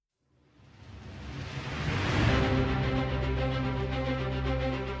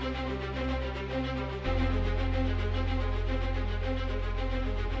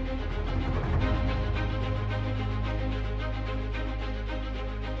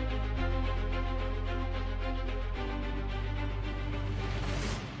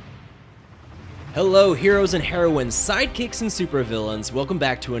Hello, heroes and heroines, sidekicks and supervillains. Welcome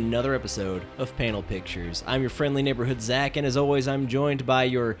back to another episode of Panel Pictures. I'm your friendly neighborhood Zach, and as always, I'm joined by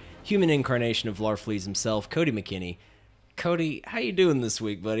your human incarnation of Larfleeze himself, Cody McKinney. Cody, how you doing this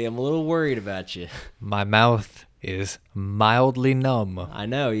week, buddy? I'm a little worried about you. My mouth is mildly numb. I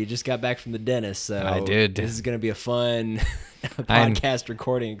know, you just got back from the dentist, so I did. This is going to be a fun podcast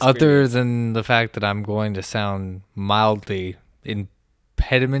recording experience. Other than the fact that I'm going to sound mildly impaired.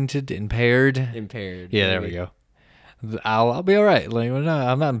 Yeah, there we go. I'll be all right. Like,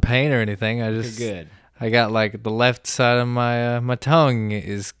 I'm not in pain or anything. You're good. I got like the left side of my tongue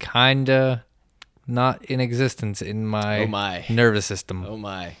is kinda not in existence in my nervous system. Oh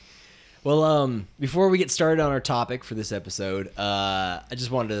my. Well, before we get started on our topic for this episode, I just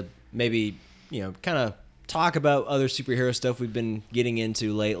wanted to maybe, kind of talk about other superhero stuff we've been getting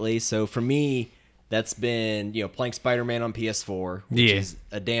into lately. So for me, that's been, playing Spider-Man on PS4, which is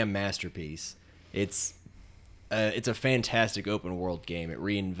a damn masterpiece. It's a fantastic open world game. It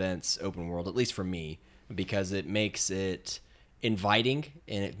reinvents open world, at least for me, because it makes it inviting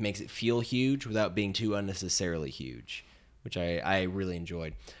and it makes it feel huge without being too unnecessarily huge, which I really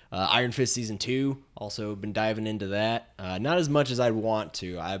enjoyed. Iron Fist Season 2, also been diving into that. Not as much as I'd want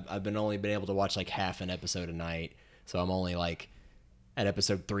to. I've only been able to watch like half an episode a night, so I'm only like at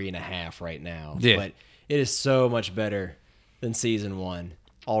episode 3.5 right now. Yeah. But it is so much better than Season 1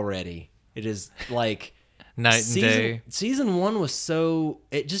 already. It is like night and day. Season 1 was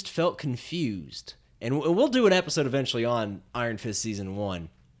it just felt confused. And we'll do an episode eventually on Iron Fist Season 1.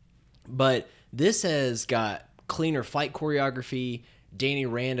 But this has got cleaner fight choreography. Danny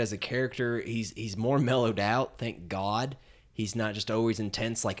Rand as a character, he's more mellowed out, thank God. He's not just always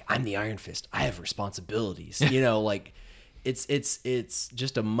intense like, I'm the Iron Fist, I have responsibilities. Like it's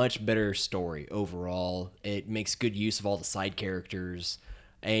just a much better story overall. It makes good use of all the side characters.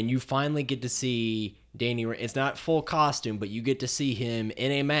 And you finally get to see Danny. It's not full costume, but you get to see him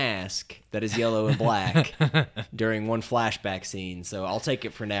in a mask that is yellow and black during one flashback scene. So I'll take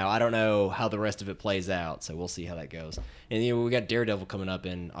it for now. I don't know how the rest of it plays out, so we'll see how that goes. And we got Daredevil coming up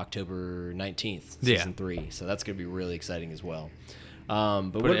in October 19th, season 3. So that's going to be really exciting as well.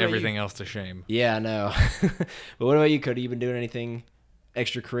 But put everything else to shame. Yeah, I know. But what about you, Cody? You been doing anything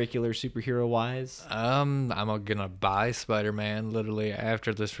extracurricular superhero wise? I'm gonna buy Spider-Man literally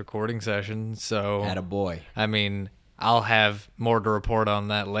after this recording session, so Attaboy. I mean, I'll have more to report on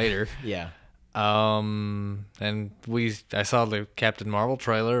that later. Yeah. And I saw the Captain Marvel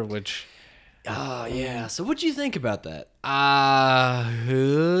trailer, which Oh yeah. So what'd you think about that?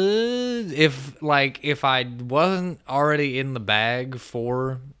 If I wasn't already in the bag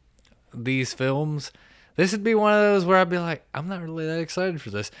for these films, this would be one of those where I'd be like, I'm not really that excited for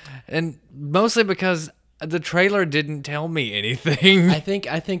this. And mostly because the trailer didn't tell me anything. I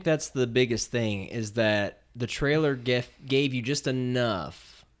think that's the biggest thing, is that the trailer gave you just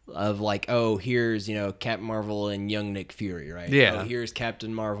enough of like, oh, here's, Captain Marvel and young Nick Fury, right? Yeah. Oh, here's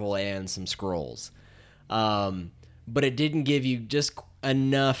Captain Marvel and some Skrulls. But it didn't give you just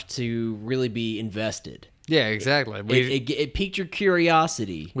enough to really be invested. Yeah, exactly. It piqued your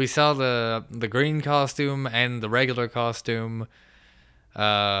curiosity. We saw the green costume and the regular costume.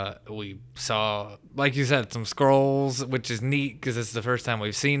 We saw, like you said, some Skrulls, which is neat because it's the first time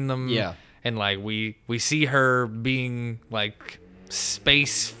we've seen them. Yeah. And like we see her being like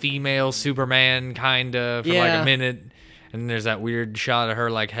space female Superman kind of for like a minute. And there's that weird shot of her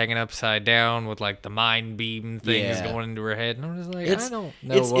like hanging upside down with like the mind beam things going into her head, and I'm just like, I don't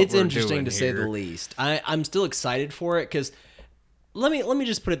know. It's interesting to say the least. I'm still excited for it because let me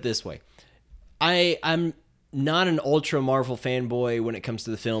just put it this way: I'm not an ultra Marvel fanboy when it comes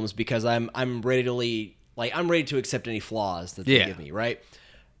to the films because I'm ready to accept any flaws that they give me, right?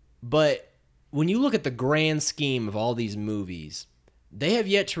 But when you look at the grand scheme of all these movies, they have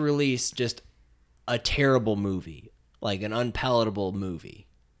yet to release just a terrible movie. Like an unpalatable movie,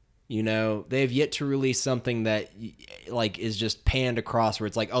 they have yet to release something that like is just panned across where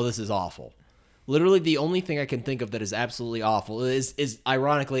it's like, oh, this is awful. Literally, the only thing I can think of that is absolutely awful is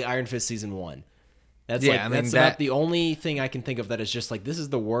ironically Iron Fist Season 1. That's about the only thing I can think of that is just like, this is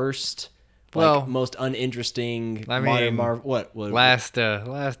the worst, most uninteresting modern Marvel. What last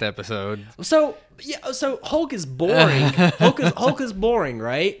episode? So Hulk is boring. Hulk is boring,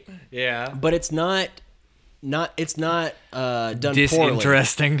 right? Yeah, but it's not done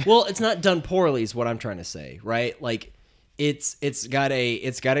disinteresting. Poorly. Well, it's not done poorly is what I'm trying to say, right? Like it's got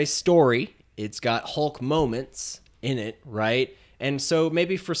a story, it's got Hulk moments in it, right? And so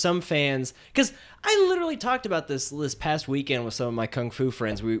maybe for some fans, because I literally talked about this past weekend with some of my Kung Fu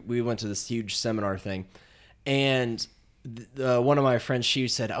friends. We went to this huge seminar thing, and one of my friends, she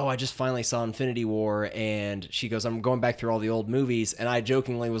said, "Oh, I just finally saw Infinity War," and she goes, "I'm going back through all the old movies," and I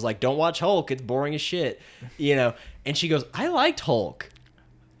jokingly was like, "Don't watch Hulk; it's boring as shit," And she goes, "I liked Hulk."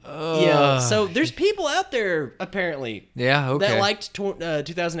 So there's people out there apparently, that liked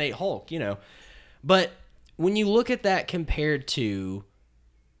 2008 Hulk, But when you look at that compared to,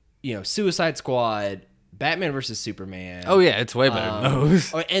 Suicide Squad, Batman versus Superman. Oh yeah, it's way better than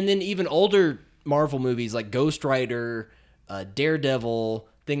those. And then even older Marvel movies like Ghost Rider, Daredevil,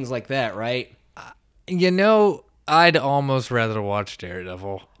 things like that, right? I'd almost rather watch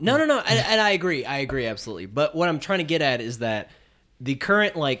Daredevil. No, and I agree absolutely. But what I'm trying to get at is that the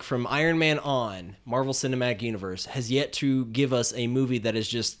current, from Iron Man on, Marvel Cinematic Universe has yet to give us a movie that is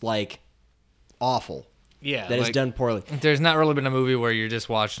just awful. Yeah, that is done poorly. There's not really been a movie where you're just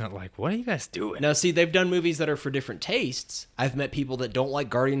watching it like, what are you guys doing? Now, see, they've done movies that are for different tastes. I've met people that don't like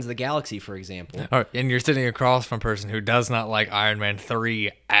Guardians of the Galaxy, for example. And you're sitting across from a person who does not like Iron Man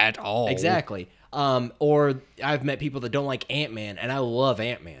 3 at all. Exactly. Or I've met people that don't like Ant-Man, and I love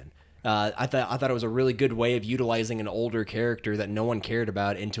Ant-Man. I thought it was a really good way of utilizing an older character that no one cared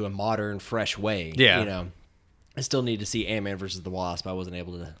about into a modern, fresh way. Yeah. I still need to see Ant-Man versus the Wasp. I wasn't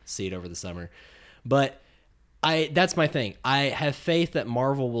able to see it over the summer. But that's my thing. I have faith that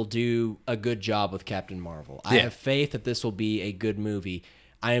Marvel will do a good job with Captain Marvel. I have faith that this will be a good movie.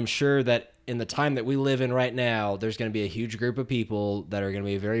 I am sure that in the time that we live in right now, there's going to be a huge group of people that are going to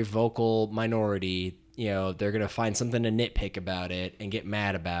be a very vocal minority. They're going to find something to nitpick about it and get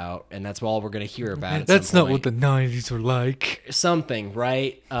mad about, and that's all we're going to hear about. That's not what the 90s were like. Something,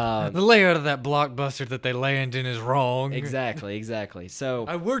 right? The layout of that blockbuster that they land in is wrong. Exactly. So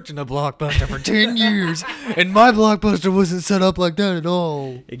I worked in a blockbuster for 10 years, and my blockbuster wasn't set up like that at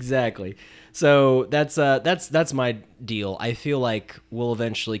all. Exactly. So that's my deal. I feel like we'll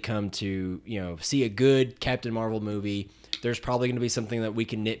eventually come to see a good Captain Marvel movie. There's probably going to be something that we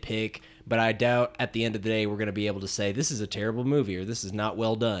can nitpick, but I doubt at the end of the day we're going to be able to say this is a terrible movie or this is not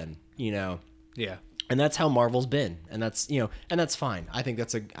well done. Yeah. And that's how Marvel's been, and that's and that's fine. I think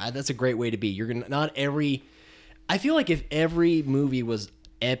that's a great way to be. You're gonna I feel like if every movie was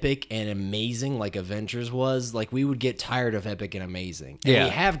epic and amazing like Avengers was, we would get tired of epic and amazing. And we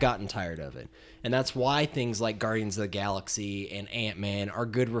have gotten tired of it. And that's why things like Guardians of the Galaxy and Ant-Man are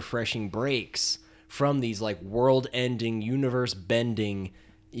good refreshing breaks from these world-ending, universe-bending,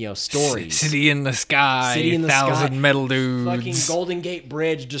 stories. City in the sky, 1,000 metal dudes. Fucking Golden Gate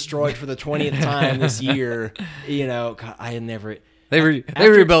Bridge destroyed for the 20th time this year. God, I never... They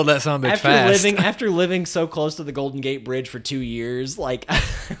rebuilt that son of a bitch fast. After living so close to the Golden Gate Bridge for 2 years,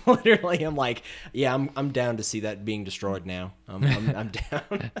 literally, I'm like, yeah, I'm down to see that being destroyed now. I'm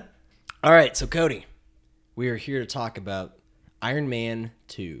down. All right, so Cody, we are here to talk about Iron Man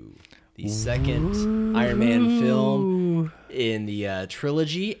 2, the second Iron Man film in the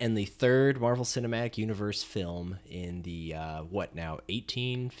trilogy and the third Marvel Cinematic Universe film in the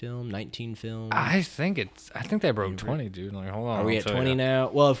 18 film, 19 film? I think they broke 20, dude. Hold on. Are we at 20 now?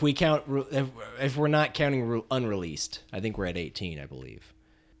 Well, if we count, if we're not counting unreleased, I think we're at 18, I believe.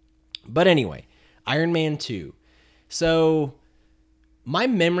 But anyway, Iron Man 2. So my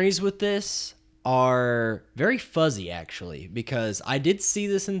memories with this are very fuzzy, actually, because I did see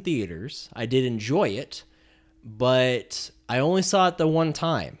this in theaters. I did enjoy it, but I only saw it the one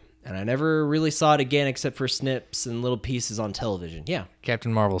time, and I never really saw it again except for snips and little pieces on television. Yeah.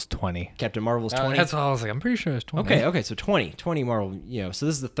 Captain Marvel's 20. Captain Marvel's 20? That's all I was like, I'm pretty sure it's 20. Okay, so 20 Marvel, so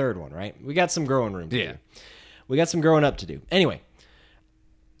this is the third one, right? We got some growing room to do. Yeah. We got some growing up to do. Anyway,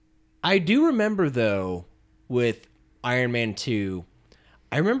 I do remember, though, with Iron Man 2,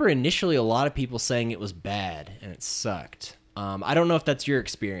 I remember initially a lot of people saying it was bad and it sucked. I don't know if that's your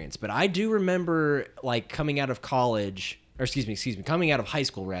experience, but I do remember coming out of college, or excuse me, coming out of high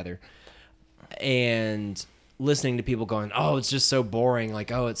school rather, and listening to people going, "Oh, it's just so boring,"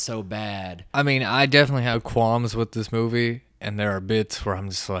 oh, it's so bad. I mean, I definitely have qualms with this movie, and there are bits where I'm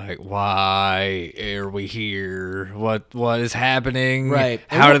just like, why are we here? What is happening? Right.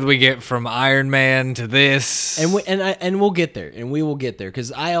 How did we get from Iron Man to this? And we'll get there, and we will get there,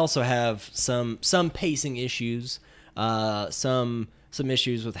 because I also have some pacing issues, some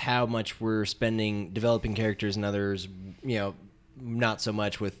issues with how much we're spending developing characters, and others, not so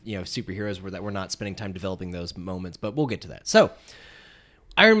much with superheroes that we're not spending time developing those moments. But we'll get to that. So,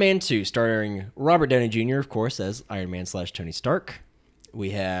 Iron Man 2, starring Robert Downey Jr., of course, as Iron Man / Tony Stark.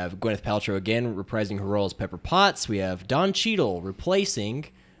 We have Gwyneth Paltrow again reprising her role as Pepper Potts. We have Don Cheadle replacing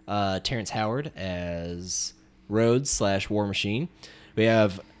Terrence Howard as Rhodes / War Machine. We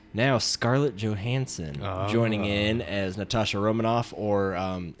have now Scarlett Johansson joining in as Natasha Romanoff, or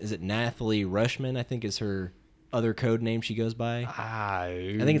is it Nathalie Rushman, I think is her other code name she goes by?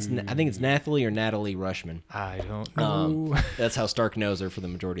 I think it's Nathalie or Natalie Rushman. I don't know. That's how Stark knows her for the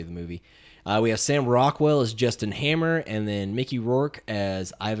majority of the movie. We have Sam Rockwell as Justin Hammer, and then Mickey Rourke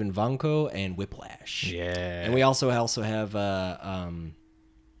as Ivan Vanko and Whiplash. Yeah. And we also have oh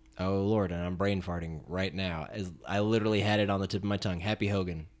Lord, and I'm brain farting right now. As I literally had it on the tip of my tongue. Happy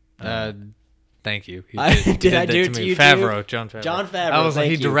Hogan. Thank you. Did I do that it to to me. you Favreau, too? John Favreau. John Favreau. I was like,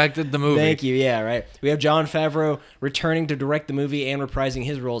 he thank you. directed the movie. Thank you. Yeah, right. We have John Favreau returning to direct the movie and reprising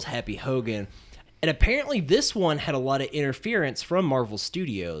his role as Happy Hogan. And apparently this one had a lot of interference from Marvel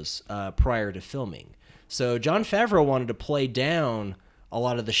Studios prior to filming. So John Favreau wanted to play down a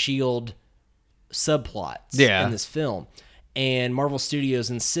lot of the S.H.I.E.L.D. subplots in this film. And Marvel Studios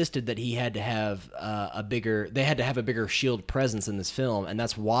insisted that he had to have a bigger S.H.I.E.L.D. presence in this film, and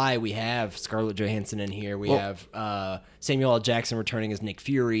that's why we have Scarlett Johansson in here. We have Samuel L. Jackson returning as Nick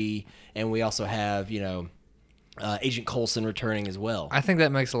Fury, and we also have Agent Coulson returning as well. I think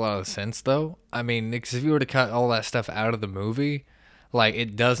that makes a lot of sense, though. I mean, because if you were to cut all that stuff out of the movie, like,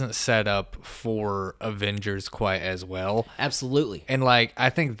 it doesn't set up for Avengers quite as well. Absolutely. And, like, I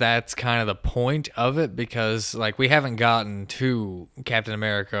think that's kind of the point of it, because, like, we haven't gotten to Captain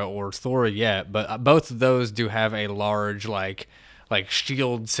America or Thor yet, but both of those do have a large, like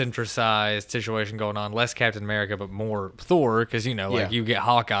S.H.I.E.L.D. centralized situation going on. Less Captain America, but more Thor, because, you get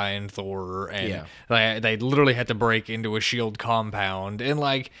Hawkeye and Thor, and they literally had to break into a S.H.I.E.L.D. compound. And,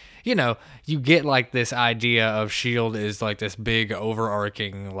 like, you get, like, this idea of S.H.I.E.L.D. is, like, this big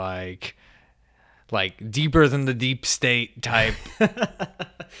overarching, like deeper than the deep state type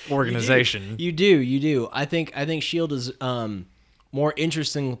organization. You do. I think S.H.I.E.L.D. is more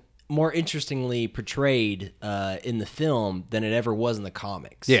interestingly portrayed in the film than it ever was in the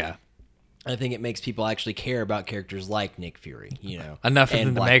comics. Yeah. I think it makes people actually care about characters like Nick Fury, Enough of them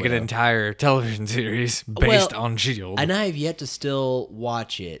to Black make Widow. an entire television series based on S.H.I.E.L.D. And I have yet to still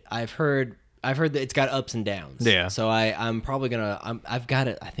watch it. I've heard that it's got ups and downs. Yeah. So I'm probably gonna. I've got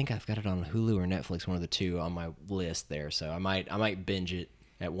it. I think I've got it on Hulu or Netflix, one of the two, on my list there. So I might binge it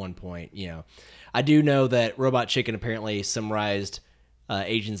at one point. I do know that Robot Chicken apparently summarized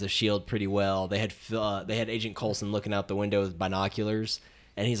Agents of S.H.I.E.L.D. pretty well. They had Agent Coulson looking out the window with binoculars.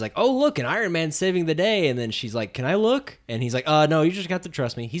 And he's like, "Oh, look, an Iron Man saving the day." And then she's like, "Can I look?" And he's like, "No, you just got to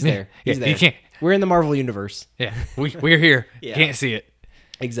trust me. He's there. He's there. You can't. We're in the Marvel universe." Yeah, we're here. Yeah. Can't see it.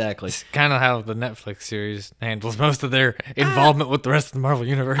 Exactly. It's kind of how the Netflix series handles most of their involvement with the rest of the Marvel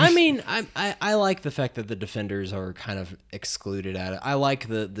universe. I mean, I like the fact that the Defenders are kind of excluded out of it. I like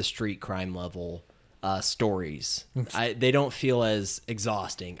the street crime level stories. They don't feel as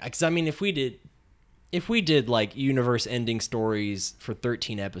exhausting. Because I mean, if we did like universe-ending stories for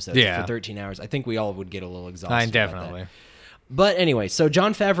 13 episodes, for 13 hours, I think we all would get a little exhausted. Definitely. But anyway, so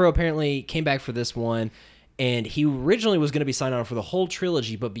John Favreau apparently came back for this one, and he originally was going to be signed on for the whole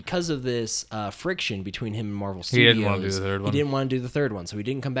trilogy, but because of this friction between him and Marvel Studios, he didn't want to do the third one. He didn't want to do the third one, so he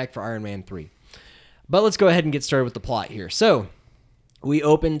didn't come back for Iron Man 3. But let's go ahead and get started with the plot here. So we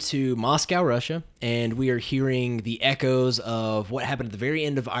open to Moscow, Russia, and we are hearing the echoes of what happened at the very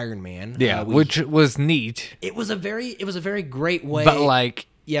end of Iron Man. Yeah, which was neat. It was a very great way. But like,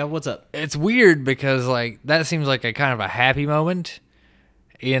 yeah, what's up? It's weird because like that seems like a kind of a happy moment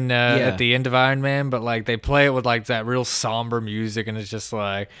in at the end of Iron Man, but like they play it with like that real somber music, and it's just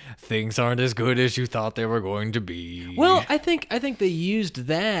like things aren't as good as you thought they were going to be. Well, I think they used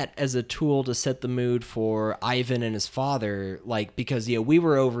that as a tool to set the mood for Ivan and his father, like because we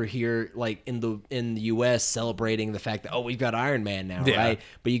were over here like in the US celebrating the fact that we've got Iron Man now, right?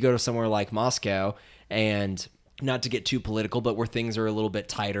 But you go to somewhere like Moscow, and not to get too political, but where things are a little bit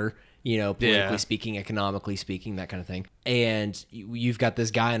tighter, politically speaking, economically speaking, that kind of thing. And you've got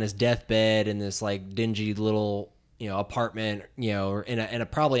this guy on his deathbed in this like dingy little, apartment, or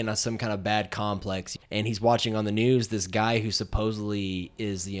probably in some kind of bad complex. And he's watching on the news this guy who supposedly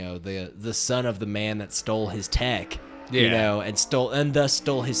is, the son of the man that stole his tech, and thus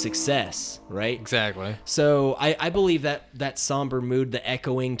stole his success, right? Exactly. So I believe that somber mood, the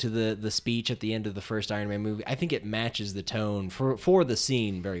echoing to the speech at the end of the first Iron Man movie, I think it matches the tone for the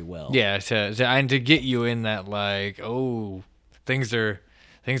scene very well. Yeah, and to get you in that like, things are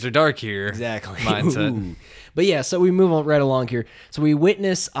dark here. Exactly. Mindset. Ooh. But yeah, so we move on right along here. So we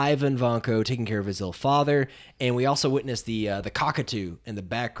witness Ivan Vanko taking care of his ill father, and we also witness the cockatoo in the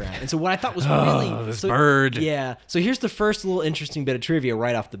background. And so what I thought was this bird. Yeah. So here's the first little interesting bit of trivia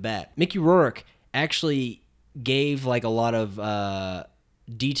right off the bat. Mickey Rourke actually gave like a lot of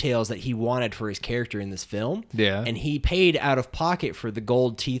details that he wanted for his character in this film. Yeah. And he paid out of pocket for the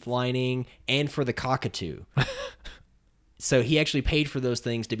gold teeth lining and for the cockatoo. So he actually paid for those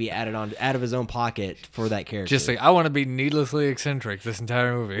things to be added on out of his own pocket for that character. Just like, I want to be needlessly eccentric this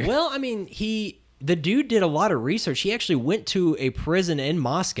entire movie. Well, I mean, the dude did a lot of research. He actually went to a prison in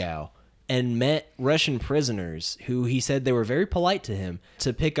Moscow and met Russian prisoners who he said they were very polite to him,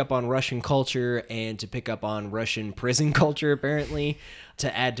 to pick up on Russian culture and to pick up on Russian prison culture, apparently,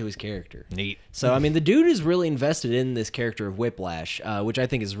 to add to his character. Neat. So, I mean, the dude is really invested in this character of Whiplash, which I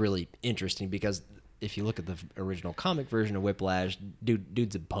think is really interesting because if you look at the original comic version of Whiplash,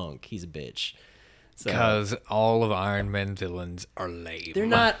 dude's a punk. He's a bitch. Because all of Iron Man villains are lame. They're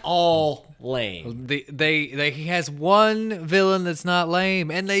not all lame. He has one villain that's not lame,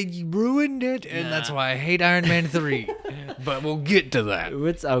 and they ruined it, and that's why I hate Iron Man 3. But we'll get to that.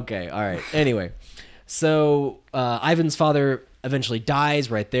 It's okay. All right. Anyway, so Ivan's father eventually dies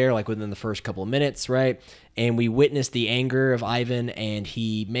right there, like within the first couple of minutes, right? And we witness the anger of Ivan, and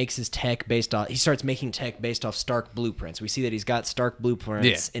he makes his tech he starts making tech based off Stark blueprints. We see that he's got Stark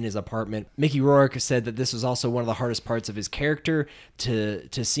blueprints in his apartment. Mickey Rourke said that this was also one of the hardest parts of his character,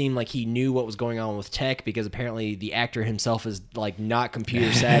 to seem like he knew what was going on with tech, because apparently the actor himself is like not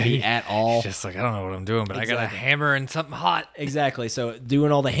computer savvy at all. Just like, I don't know what I'm doing, but I got a hammer and something hot. Exactly. So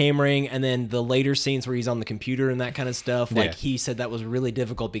doing all the hammering, and then the later scenes where he's on the computer and that kind of stuff, like he said that was really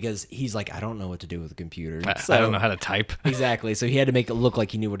difficult because he's like, I don't know what to do with a computer. I don't know how to type. Exactly. So he had to make it look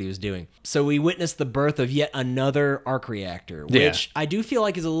like he knew what he was doing. So we witnessed the birth of yet another arc reactor, which I do feel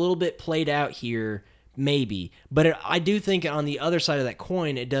like is a little bit played out here, maybe. But I do think on the other side of that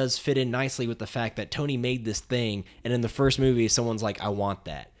coin, it does fit in nicely with the fact that Tony made this thing, and in the first movie, someone's like, I want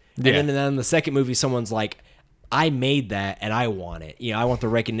that. Yeah. And then in the second movie, someone's like, I made that and I want it. You know, I want the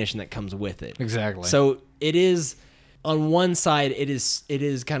recognition that comes with it. Exactly. So it is, on one side, it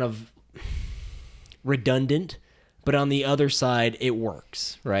is kind of redundant, but on the other side it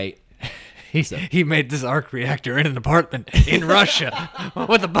works, right? He made this arc reactor in an apartment in Russia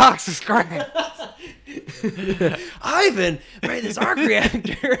with a box of scraps. Ivan made this arc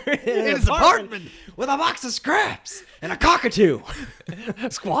reactor in his apartment with a box of scraps and a cockatoo.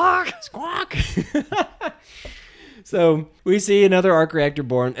 Squawk, squawk. So we see another arc reactor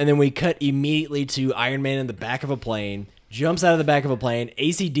born, and then we cut immediately to Iron Man in the back of a plane. Jumps out of the back of a plane.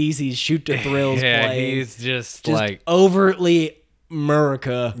 AC/DC's Shoot to Thrills playing. He's just like overtly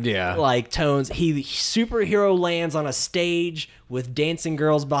America Yeah. like tones. He superhero lands on a stage with dancing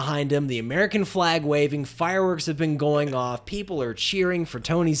girls behind him, the American flag waving, fireworks have been going off, people are cheering for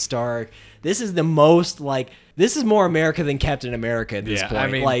Tony Stark. This is the most this is more America than Captain America at this point. I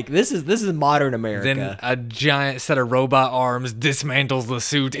mean, this is modern America. Then a giant set of robot arms dismantles the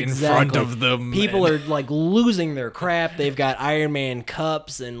suit in front of them. People are losing their crap. They've got Iron Man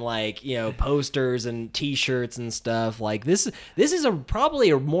cups and posters and T-shirts and stuff. This is probably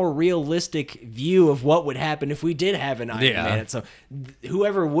a more realistic view of what would happen if we did have an Iron Man. So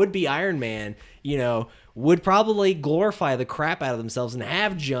whoever would be Iron Man, would probably glorify the crap out of themselves and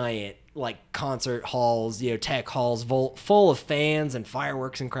have giant concert halls, tech halls full of fans and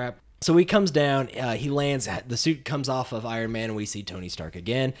fireworks and crap. So he comes down, he lands, the suit comes off of Iron Man, and we see Tony Stark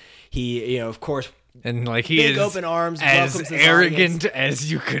again. He, of course, and he big is open arms, as arrogant as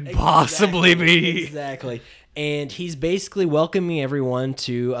you could possibly be. Exactly. And he's basically welcoming everyone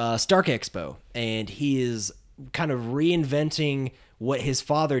to Stark Expo, and he is kind of reinventing what his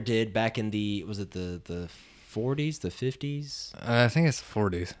father did back in the 40s, the 50s? I think it's the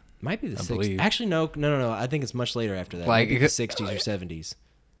 40s. Might be the 60s. Actually, no. I think it's much later after that. The 60s or 70s.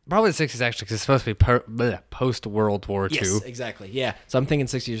 Probably the 60s, actually, because it's supposed to be post-World War II. Yes, exactly. Yeah. So I'm thinking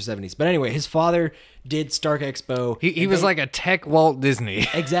 60s or 70s. But anyway, his father did Stark Expo. He was like a tech Walt Disney.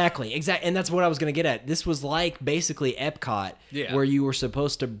 Exactly. And that's what I was going to get at. This was basically Epcot, where you were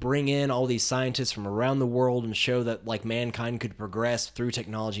supposed to bring in all these scientists from around the world and show that mankind could progress through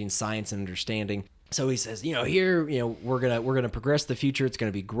technology and science and understanding. So he says, here, we're gonna progress the future. It's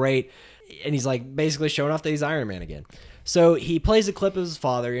gonna be great, and he's basically showing off that he's Iron Man again. So he plays a clip of his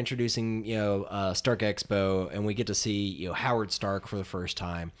father introducing, Stark Expo, and we get to see, Howard Stark for the first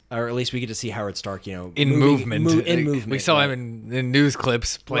time, or at least we get to see Howard Stark, in movement. We saw right? him in news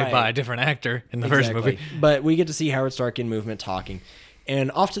clips played by a different actor in the first movie. But we get to see Howard Stark in movement talking.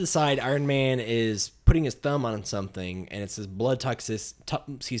 And off to the side, Iron Man is putting his thumb on something, and it says blood toxicity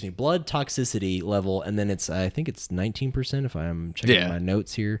level, and then I think it's 19% if I'm checking my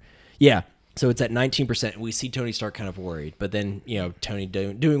notes here. Yeah, so it's at 19%. We see Tony Stark kind of worried, but then Tony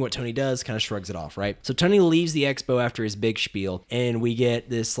doing what Tony does, kind of shrugs it off, right? So Tony leaves the expo after his big spiel, and we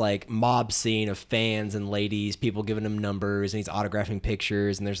get this mob scene of fans and ladies, people giving him numbers, and he's autographing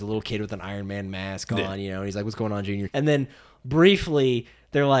pictures, and there's a little kid with an Iron Man mask on, and he's like, "What's going on, Junior?" And then briefly,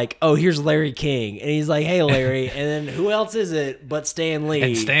 they're like, oh, here's Larry King. And he's like, hey, Larry. And then who else is it but Stan Lee?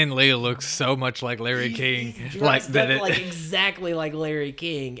 And Stan Lee looks so much like Larry King. He's like that. Like exactly like Larry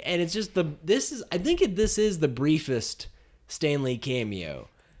King. And it's just this is the briefest Stan Lee cameo.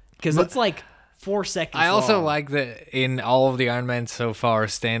 Because it's like 4 seconds I also long. like that in all of the Iron Man so far,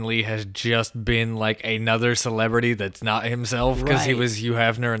 Stan Lee has just been like another celebrity that's not himself because he Right. was Hugh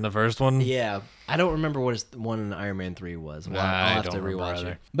Hefner in the first one. Yeah. I don't remember what his one in Iron Man 3 was. Well, I I'll have don't to remember rewatch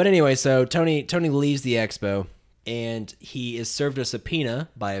either. it. But anyway, so Tony leaves the expo and he is served a subpoena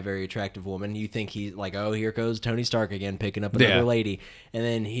by a very attractive woman. You think he's like, oh, here goes Tony Stark again picking up another lady. And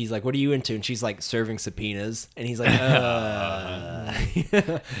then he's like, what are you into? And she's like, serving subpoenas. And he's like,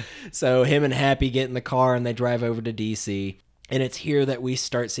 So him and Happy get in the car and they drive over to DC. And it's here that we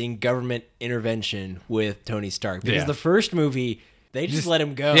start seeing government intervention with Tony Stark. Because the first movie, they just let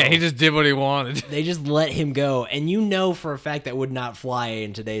him go. Yeah, he just did what he wanted. They just let him go. And you know for a fact that would not fly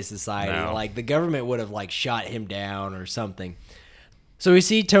in today's society. No. Like, the government would have, like, shot him down or something. So we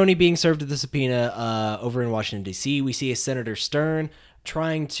see Tony being served with the subpoena over in Washington, D.C. We see a Senator Stern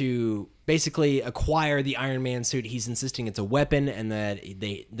trying to basically acquire the Iron Man suit. He's insisting it's a weapon and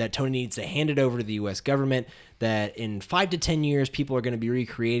that Tony needs to hand it over to the U.S. government, that in 5 to 10 years, people are going to be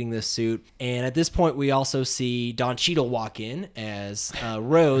recreating this suit. And at this point, we also see Don Cheadle walk in as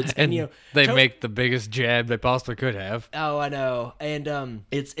Rhodes. And you know, they make the biggest jab they possibly could have. Oh, I know. And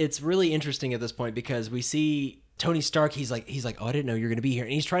it's really interesting at this point because we see Tony Stark, he's like, oh, I didn't know you were going to be here.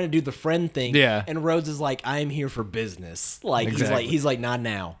 And he's trying to do the friend thing. Yeah. And Rhodes is like, I'm here for business. Like, Exactly. he's like, not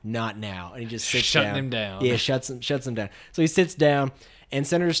now. And he just sits Shutting down. him down. Yeah, shuts him down. So he sits down and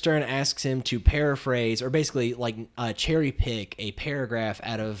Senator Stern asks him to paraphrase or basically like cherry pick a paragraph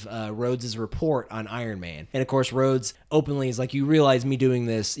out of Rhodes' report on Iron Man. And of course, Rhodes openly is like, you realize me doing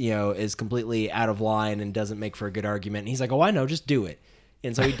this, is completely out of line and doesn't make for a good argument. And he's like, oh, I know, just do it.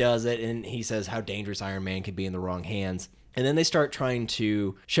 And so he does it, and he says how dangerous Iron Man could be in the wrong hands. And then they start trying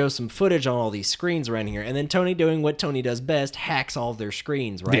to show some footage on all these screens around here. And then Tony, doing what Tony does best, hacks all of their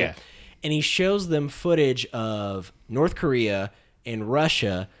screens, right? Yeah. And he shows them footage of North Korea and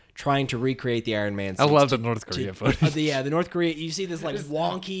Russia trying to recreate the Iron Man I suits love the North Korea footage. the North Korea. You see this like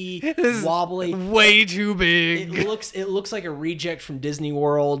wonky, wobbly, way too big. It looks like a reject from Disney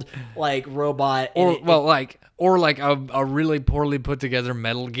World, like robot. Or like a really poorly put together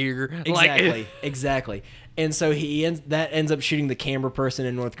Metal Gear. Exactly. And so ends up shooting the camera person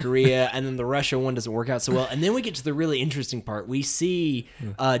in North Korea, and then the Russia one doesn't work out so well. And then we get to the really interesting part. We see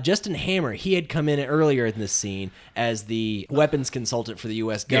Justin Hammer. He had come in earlier in this scene as the weapons consultant for the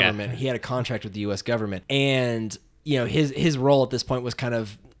U.S. government. Yeah. He had a contract with the U.S. government, and his role at this point was kind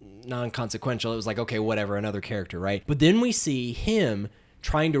of non-consequential. It was like, okay, whatever, another character, right? But then we see him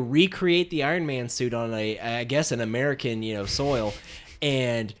trying to recreate the Iron Man suit on an American, soil.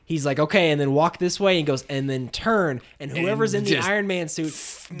 And he's like, okay, and then walk this way, and goes, and then turn, and whoever's in the Iron Man suit,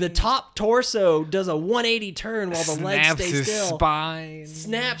 the top torso does a 180 turn while the legs stay still. Snaps his spine.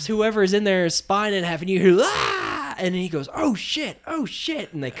 Snaps whoever's in their spine in half, and you hear, ah! And then he goes, oh shit,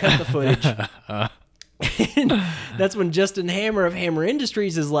 and they cut the footage. And that's when Justin Hammer of Hammer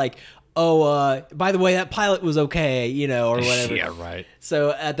Industries is like, oh, by the way, that pilot was okay, or whatever. Yeah, right. So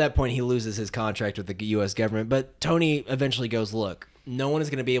at that point, he loses his contract with the U.S. government. But Tony eventually goes, look, no one is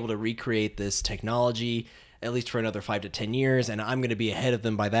going to be able to recreate this technology, at least for another 5 to 10 years, and I'm going to be ahead of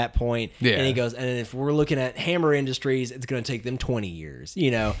them by that point. Yeah. And he goes, and if we're looking at Hammer Industries, it's going to take them 20 years,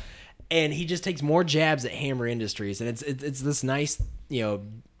 And he just takes more jabs at Hammer Industries, and it's this nice,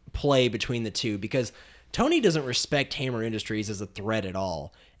 play between the two, because Tony doesn't respect Hammer Industries as a threat at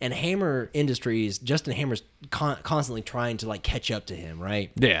all. And Hammer Industries, Justin Hammer's constantly trying to like catch up to him,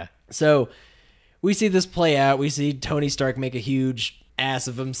 right? Yeah. So we see this play out. We see Tony Stark make a huge ass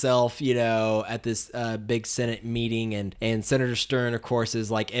of himself, at this big Senate meeting. And Senator Stern, of course,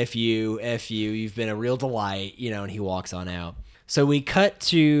 is like, F you, you've been a real delight, and he walks on out. So we cut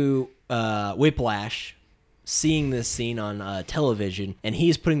to Whiplash seeing this scene on television, and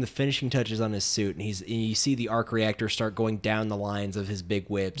he's putting the finishing touches on his suit, and you see the arc reactor start going down the lines of his big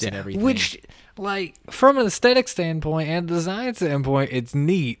whips and everything. Which, like, from an aesthetic standpoint and design standpoint, it's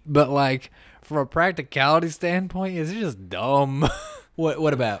neat, but like from a practicality standpoint, it's just dumb.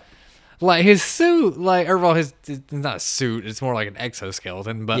 What about? Like his suit, it's not a suit, it's more like an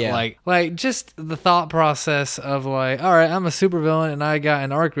exoskeleton, but Yeah. like just the thought process of like, all right, I'm a supervillain and I got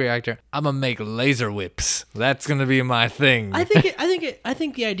an arc reactor. I'm gonna make laser whips. That's gonna be my thing. I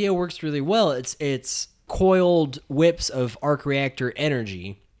think the idea works really well. It's coiled whips of arc reactor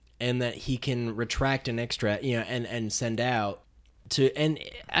energy, and that he can retract an extra, and send out and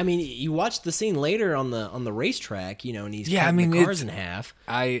I mean, you watch the scene later on the racetrack, you know, and he's cutting the cars in half.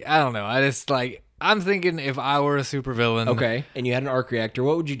 I don't know. I just like, I'm thinking if I were a supervillain. Okay. And you had an arc reactor,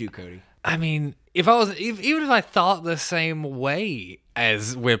 what would you do, Cody? I mean, if I was, even if I thought the same way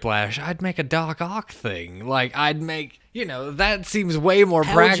as Whiplash, I'd make a Doc Ock thing. Like, I'd make, you know, that seems way more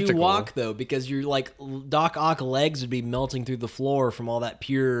practical. How would you walk, though? Because you're like, Doc Ock legs would be melting through the floor from all that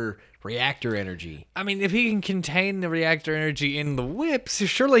pure reactor energy. I mean, if he can contain the reactor energy in the whips,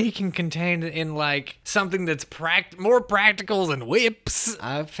 surely he can contain it in, like, something that's more practical than whips.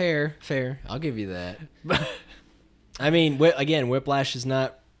 Fair. I'll give you that. I mean, again, Whiplash is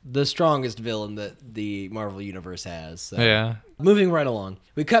not the strongest villain that the Marvel Universe has. So. Yeah. Moving right along.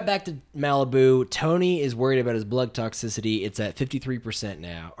 We cut back to Malibu. Tony is worried about his blood toxicity. It's at 53%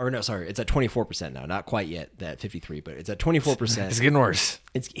 now. Or no, sorry, it's at 24% now. Not quite yet at 53, but it's at 24%. It's getting worse.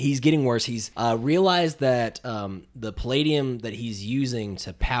 He's getting worse. He's realized that the palladium that he's using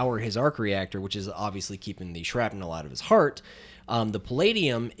to power his arc reactor, which is obviously keeping the shrapnel out of his heart, the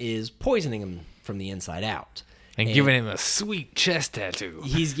palladium is poisoning him from the inside out. And giving him a sweet chest tattoo.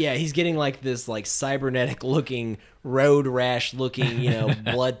 He's getting like this like cybernetic looking, road rash looking, you know,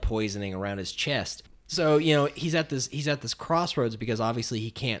 blood poisoning around his chest. So, you know, he's at this crossroads because obviously he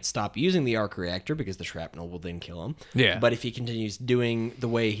can't stop using the arc reactor because the shrapnel will then kill him. Yeah. But if he continues doing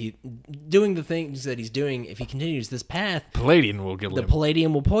the things that he's doing, if he continues this path, Palladium will kill him. The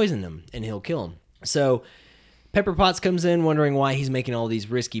palladium will poison him and he'll kill him. So Pepper Potts comes in wondering why he's making all these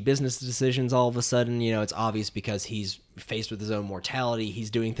risky business decisions all of a sudden. You know, it's obvious because he's faced with his own mortality. He's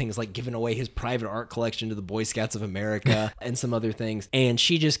doing things like giving away his private art collection to the Boy Scouts of America and some other things. And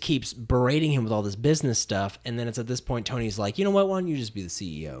she just keeps berating him with all this business stuff. And then it's at this point, Tony's like, you know what? Why don't you just be the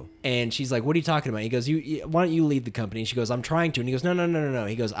CEO? And she's like, what are you talking about? He goes, why don't you lead the company? And she goes, I'm trying to. And he goes, no.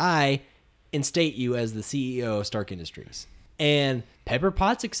 He goes, I instate you as the CEO of Stark Industries. And Pepper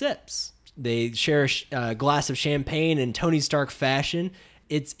Potts accepts. They share a glass of champagne in Tony Stark fashion.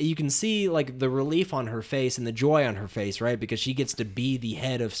 You can see like the relief on her face and the joy on her face, right? Because she gets to be the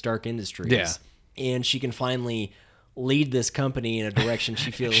head of Stark Industries. Yeah. And she can finally lead this company in a direction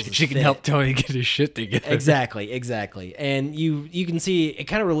she feels she can help Tony get his shit together. Exactly. And you can see it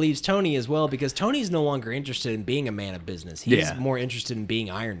kind of relieves Tony as well because Tony's no longer interested in being a man of business. He's more interested in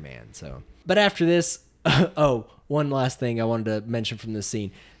being Iron Man. So, but after this, one last thing I wanted to mention from this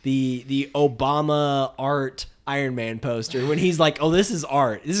scene. The Obama art Iron Man poster when he's like, "Oh, this is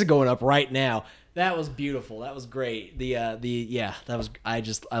art. This is going up right now." That was beautiful. That was great. I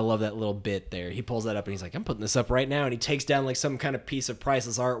love that little bit there. He pulls that up and he's like, "I'm putting this up right now." And he takes down like some kind of piece of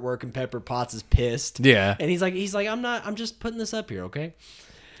priceless artwork and Pepper Potts is pissed. Yeah. And he's like, I'm just putting this up here, okay?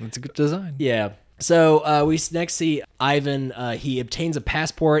 It's a good design. Yeah. So we next see Ivan. He obtains a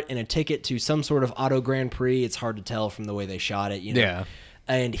passport and a ticket to some sort of auto Grand Prix. It's hard to tell from the way they shot it, you know. Yeah.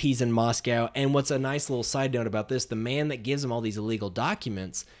 And he's in Moscow. And what's a nice little side note about this, the man that gives him all these illegal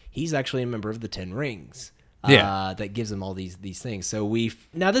documents, he's actually a member of the Ten Rings. That gives him all these things. So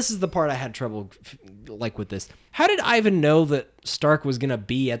now this is the part I had trouble like with this. How did Ivan know that Stark was going to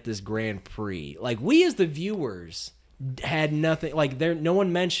be at this Grand Prix? Like we as the viewers had nothing, like no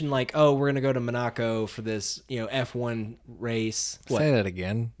one mentioned like, oh, we're gonna go to Monaco for this, you know, F1 race. What? Say that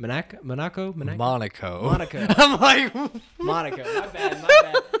again. Monaco. Monaco. I'm like Monaco. My bad.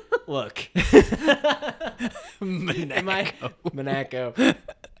 Look, Monaco.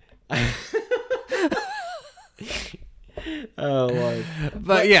 Oh Lord.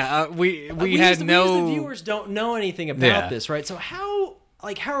 But yeah, we had the viewers don't know anything about this, right? So how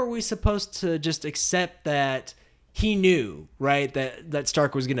are we supposed to just accept that he knew, right, that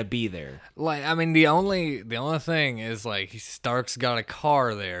Stark was gonna be there? Like, I mean, the only thing is like Stark's got a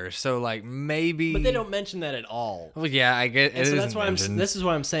car there, so like maybe. But they don't mention that at all. Well, yeah, I get. And so that's why this is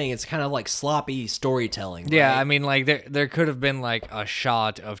what I'm saying. It's kind of like sloppy storytelling. Right? Yeah, I mean, like there could have been like a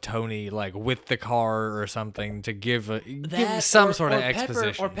shot of Tony like with the car or something to give some sort of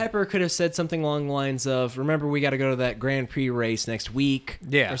exposition. Or Pepper could have said something along the lines of, "Remember, we got to go to that Grand Prix race next week,"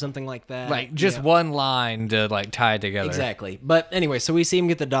 or something like that. Like just one line to like tie it together. Exactly. But anyway, so we see him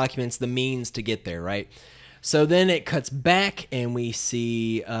get the documents, the means to get there, right? So then it cuts back and we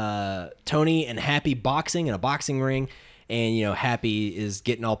see Tony and Happy boxing in a boxing ring, and you know Happy is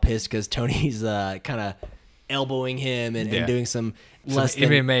getting all pissed because Tony's kind of elbowing him and doing some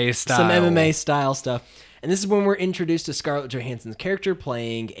MMA style. Some MMA style stuff. And this is when we're introduced to Scarlett Johansson's character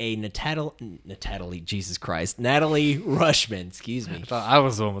playing a Natalie Rushman. Excuse me. I thought I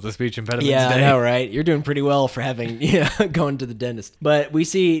was the one with the speech impediment Yeah, today. I know, right? You're doing pretty well for having going to the dentist. But we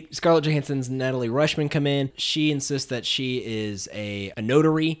see Scarlett Johansson's Natalie Rushman come in. She insists that she is a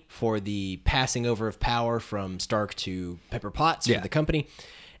notary for the passing over of power from Stark to Pepper Potts for the company.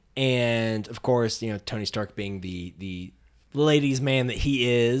 And of course, Tony Stark being the ladies' man that he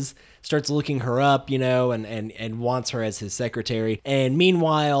is, starts looking her up, and wants her as his secretary. And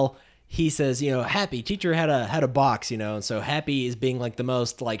meanwhile, he says, Happy, teach her how to box, and so Happy is being like the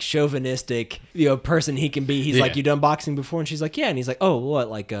most like chauvinistic, person he can be. He's like, you done boxing before? And she's like, yeah. And he's like, oh, what,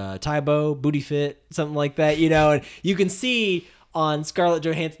 like Taibo, booty fit, something like that, and you can see on Scarlett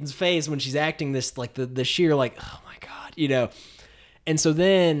Johansson's face when she's acting this, like the sheer like, oh my God, And so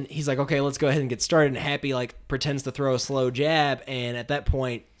then he's like, okay, let's go ahead and get started. And Happy like pretends to throw a slow jab. And at that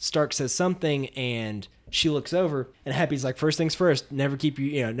point, Stark says something and she looks over and Happy's like, first things first, never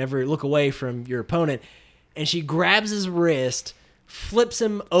never look away from your opponent. And she grabs his wrist, flips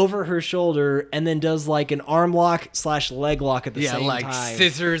him over her shoulder, and then does like an arm lock / leg lock at the same time. Yeah, like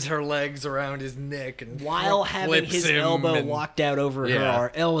scissors her legs around his neck and while having his elbow locked out over her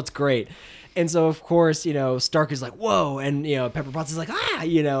arm. Oh, it's great. And so, of course, Stark is like, whoa. And, Pepper Potts is like,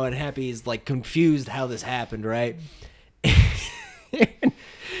 and Happy's like confused how this happened, right?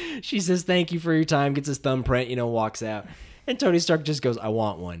 She says, thank you for your time, gets his thumbprint, walks out. And Tony Stark just goes, I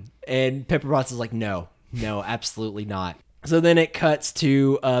want one. And Pepper Potts is like, no, absolutely not. So then it cuts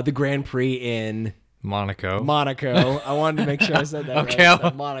to the Grand Prix in Monaco. I wanted to make sure I said that okay.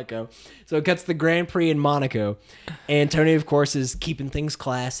 Right. Monaco. So it cuts the Grand Prix in Monaco. And Tony, of course, is keeping things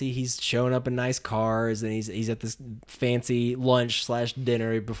classy. He's showing up in nice cars, and he's at this fancy lunch /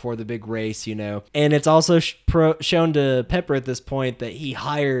 dinner before the big race, And it's also shown to Pepper at this point that he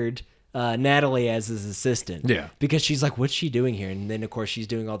hired Natalie as his assistant. Yeah. Because she's like, what's she doing here? And then, of course, she's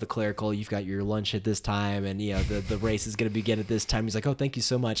doing all the clerical. You've got your lunch at this time, and, the race is going to begin at this time. He's like, oh, thank you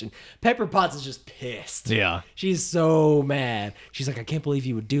so much. And Pepper Potts is just pissed. Yeah. She's so mad. She's like, I can't believe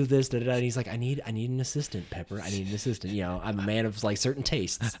you would do this. Da, da, da. And he's like, I need an assistant, Pepper. I need an assistant. I'm a man of, like, certain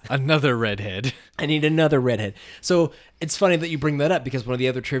tastes. Another redhead. I need another redhead. So it's funny that you bring that up because one of the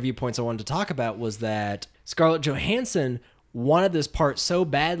other trivia points I wanted to talk about was that Scarlett Johansson wanted this part so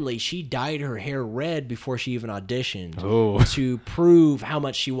badly, she dyed her hair red before she even auditioned to prove how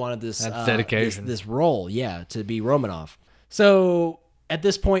much she wanted this dedication. This role, to be Romanoff. So at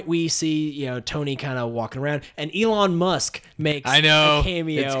this point, we see Tony kind of walking around, and Elon Musk makes a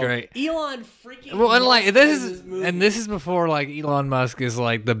cameo. It's great. Elon freaking and like Musk this is before like Elon Musk is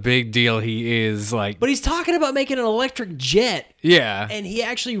like the big deal he is like. But he's talking about making an electric jet. Yeah. And he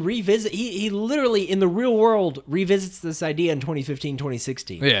actually he literally in the real world revisits this idea in 2015,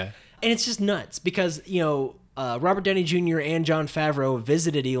 2016. Yeah. And it's just nuts because, Robert Downey Jr. and Jon Favreau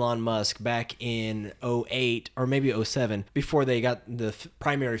visited Elon Musk back in 2008 or maybe 2007 before they got the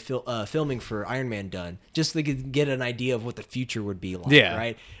primary filming for Iron Man done, just so they could get an idea of what the future would be like,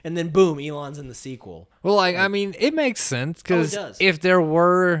 right? And then boom, Elon's in the sequel. Well, I mean, it makes sense because if there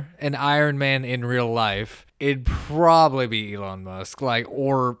were an Iron Man in real life, it'd probably be Elon Musk,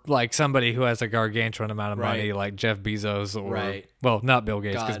 or somebody who has a gargantuan amount of money, like Jeff Bezos, or well, not Bill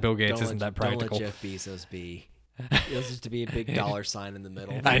Gates, because Bill Gates isn't that practical. Don't let Jeff Bezos be. It was just to be a big dollar sign in the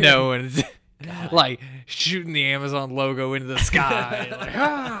middle. I know, and it's like shooting the Amazon logo into the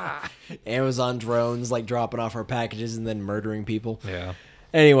sky. Amazon drones dropping off our packages and then murdering people. Yeah.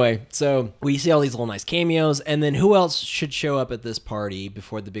 Anyway, so we see all these little nice cameos, and then who else should show up at this party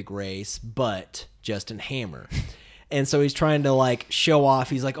before the big race but Justin Hammer? And so he's trying to show off.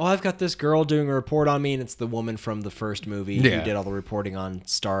 He's like, oh, I've got this girl doing a report on me, and it's the woman from the first movie who did all the reporting on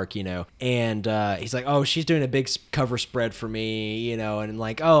Stark, And he's like, oh, she's doing a big cover spread for me, and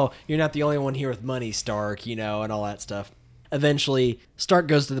oh, you're not the only one here with money, Stark, and all that stuff. Eventually, Stark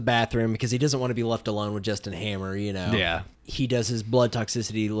goes to the bathroom because he doesn't want to be left alone with Justin Hammer, Yeah. He does his blood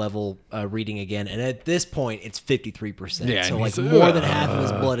toxicity level reading again, and at this point, it's 53%. Yeah, so, more than half of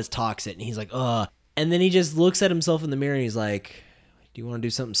his blood is toxic, and he's like, ugh. And then he just looks at himself in the mirror, and he's like, do you want to do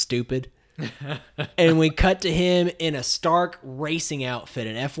something stupid? And we cut to him in a Stark racing outfit,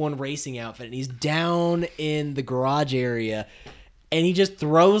 an F1 racing outfit, and he's down in the garage area, and he just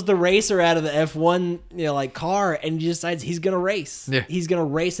throws the racer out of the F1 car, and he decides he's gonna race. Yeah. He's gonna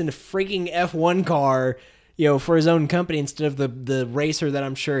race in a freaking F1 car, for his own company instead of the racer that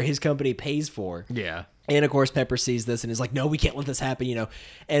I'm sure his company pays for. Yeah. And of course, Pepper sees this and is like, no, we can't let this happen,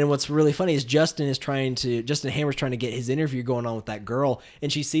 And what's really funny is Justin Hammer's trying to get his interview going on with that girl,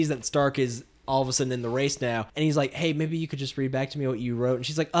 and she sees that Stark is all of a sudden in the race now. And he's like, hey, maybe you could just read back to me what you wrote. And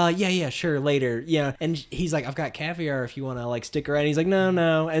she's like, yeah, sure, later. Yeah. And he's like, I've got caviar if you want to like stick around. And he's like,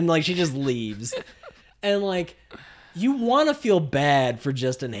 no. And like, she just leaves. And like, you want to feel bad for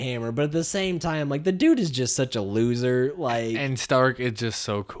Justin Hammer, but at the same time, like, the dude is just such a loser. Like, and Stark is just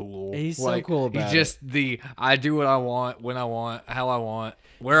so cool. He's like, so cool about he's just I do what I want, when I want, how I want,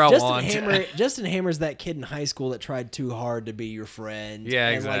 where I want. Justin Hammer's that kid in high school that tried too hard to be your friend. Yeah,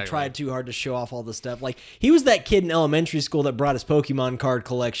 and exactly. like tried too hard to show off all the stuff. Like, he was that kid in elementary school that brought his Pokemon card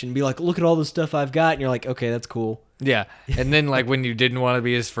collection, be like, look at all the stuff I've got, and you're like, okay, that's cool. Yeah, and then like when you didn't want to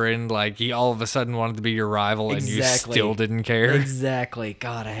be his friend, like he all of a sudden wanted to be your rival, and you still didn't care. Exactly.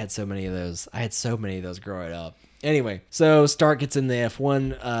 God, I had so many of those. Growing up. Anyway, so Stark gets in the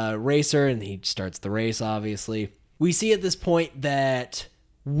F1 racer, and he starts the race, obviously. We see at this point that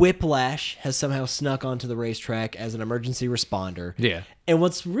Whiplash has somehow snuck onto the racetrack as an emergency responder. Yeah. And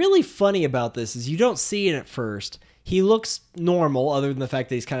what's really funny about this is you don't see it at first. He looks normal, other than the fact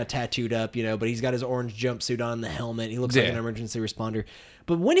that he's kind of tattooed up, but he's got his orange jumpsuit on, the helmet. He looks like an emergency responder.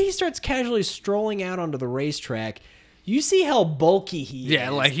 But when he starts casually strolling out onto the racetrack, you see how bulky he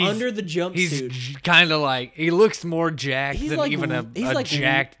is. Like he's under the jumpsuit. He's kind of like, he looks more jacked than like, even a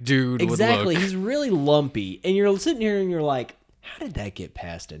jacked dude would look. Exactly. He's really lumpy. And you're sitting here and you're like, how did that get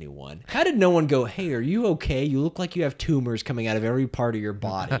past anyone? How did no one go, hey, are you okay? You look like you have tumors coming out of every part of your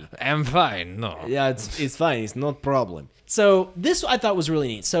body. I'm fine. No. Yeah, it's fine. It's no problem. So this I thought was really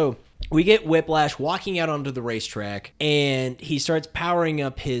neat. So we get Whiplash walking out onto the racetrack, and he starts powering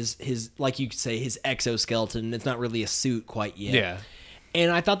up his like you could say, his exoskeleton. It's not really a suit quite yet. Yeah. And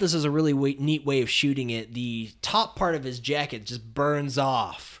I thought this was a really neat way of shooting it. The top part of his jacket just burns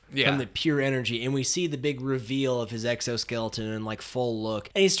off from the pure energy, and we see the big reveal of his exoskeleton and like full look.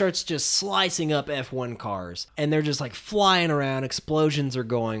 And he starts just slicing up F1 cars, and they're just like flying around. Explosions are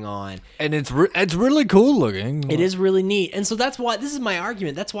going on, and it's really cool looking. It is really neat, and so that's why this is my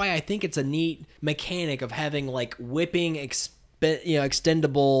argument. That's why I think it's a neat mechanic of having like whipping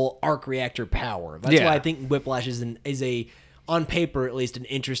extendable arc reactor power. That's why I think Whiplash is a on paper, at least, an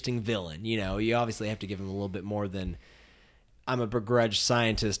interesting villain. You obviously have to give him a little bit more than I'm a begrudged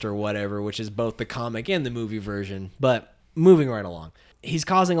scientist or whatever, which is both the comic and the movie version. But moving right along, he's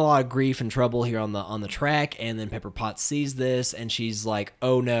causing a lot of grief and trouble here on the track, and then Pepper Potts sees this, and she's like,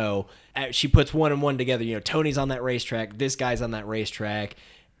 oh no. She puts one and one together. Tony's on that racetrack, this guy's on that racetrack.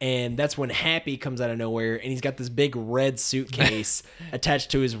 And that's when Happy comes out of nowhere, and he's got this big red suitcase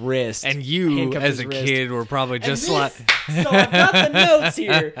attached to his wrist. And you, as a kid, were probably just like... So I've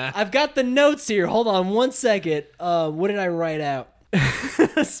got the notes here. Hold on one second. What did I write out?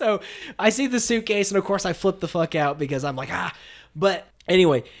 So I see the suitcase, and of course I flip the fuck out because I'm like, But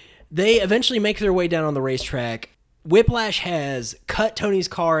anyway, they eventually make their way down on the racetrack. Whiplash has cut Tony's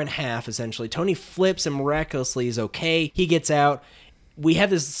car in half, essentially. Tony flips and miraculously is okay. He gets out. We have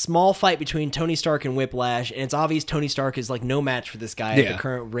this small fight between Tony Stark and Whiplash, and it's obvious Tony Stark is like no match for this guy at the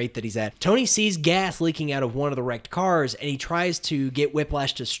current rate that he's at. Tony sees gas leaking out of one of the wrecked cars, and he tries to get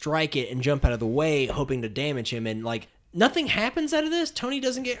Whiplash to strike it and jump out of the way, hoping to damage him. And like nothing happens out of this. Tony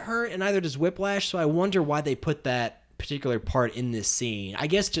doesn't get hurt, and neither does Whiplash. So I wonder why they put that particular part in this scene. I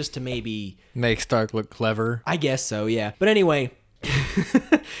guess just to maybe make Stark look clever. I guess so, yeah. But anyway,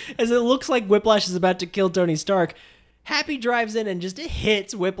 as it looks like Whiplash is about to kill Tony Stark, Happy drives in and just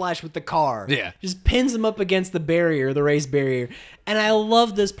hits Whiplash with the car. Yeah. Just pins him up against the barrier, the race barrier. And I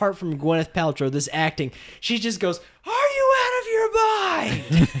love this part from Gwyneth Paltrow, this acting. She just goes, are you out of your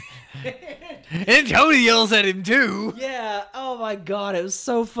mind? And Tony yells at him too. Yeah. Oh my God. It was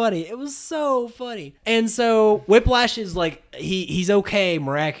so funny. And so Whiplash is like, he's okay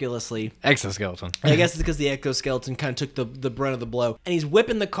miraculously. Exoskeleton. I guess it's because the exoskeleton kind of took the brunt of the blow. And he's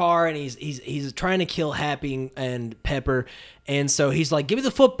whipping the car, and he's trying to kill Happy and Pepper. And so he's like, give me the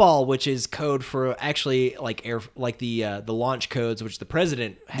football, which is code for actually like the launch codes, which the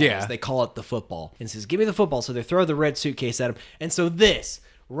president has. Yeah. They call it the football. And says, give me the football. So they throw the red suitcase at him. And so this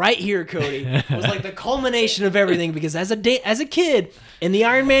right here, Cody, was like the culmination of everything, because as a kid in the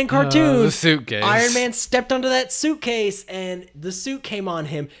Iron Man cartoon, the suitcase. Iron Man stepped onto that suitcase and the suit came on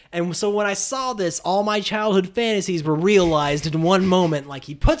him. And so when I saw this, all my childhood fantasies were realized in one moment. Like,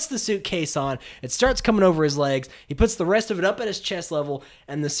 he puts the suitcase on, it starts coming over his legs, he puts the rest of it up at his chest level,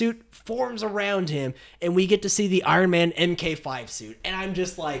 and the suit forms around him, and we get to see the Iron Man MK5 suit. And I'm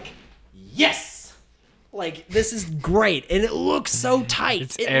just like, yes! Like, this is great, and it looks so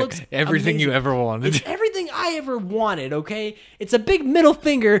tight. It looks everything amazing. you ever wanted. It's everything I ever wanted, okay? It's a big middle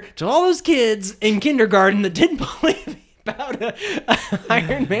finger to all those kids in kindergarten that didn't believe me about a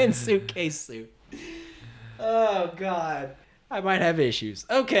Iron Man suitcase suit. Oh, God. I might have issues.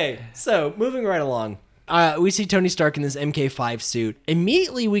 Okay, so moving right along. We see Tony Stark in this MK5 suit.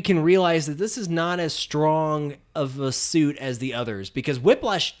 Immediately, we can realize that this is not as strong of a suit as the others because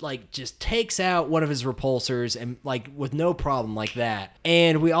Whiplash just takes out one of his repulsors and with no problem like that.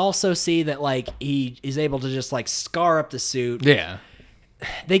 And we also see that he is able to just scar up the suit. Yeah.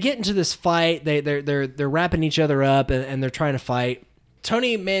 They get into this fight. They're wrapping each other up and they're trying to fight.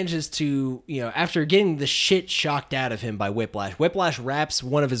 Tony manages to, after getting the shit shocked out of him by Whiplash, Whiplash wraps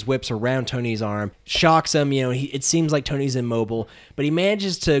one of his whips around Tony's arm, shocks him. It seems like Tony's immobile, but he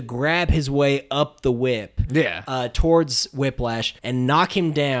manages to grab his way up the whip towards Whiplash and knock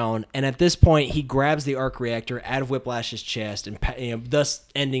him down. And at this point, he grabs the arc reactor out of Whiplash's chest and thus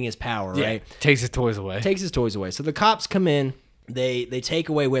ending his power, right? Takes his toys away. So the cops come in. They take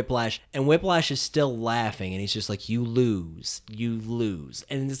away Whiplash, and Whiplash is still laughing, and he's just like, you lose.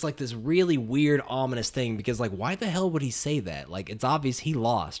 And it's this really weird, ominous thing, because why the hell would he say that? It's obvious he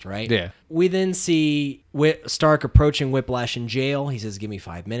lost, right? Yeah. We then see Stark approaching Whiplash in jail. He says, give me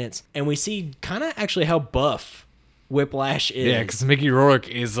 5 minutes. And we see kind of actually how buff Whiplash is. Yeah, because Mickey Rourke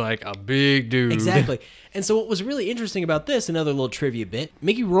is a big dude. Exactly. And so what was really interesting about this, another little trivia bit,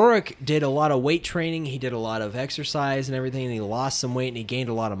 Mickey Rourke did a lot of weight training, he did a lot of exercise and everything, and he lost some weight and he gained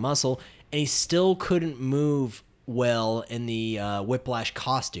a lot of muscle, and he still couldn't move well in the Whiplash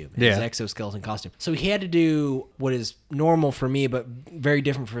costume, his exoskeleton costume. So he had to do what is normal for me, but very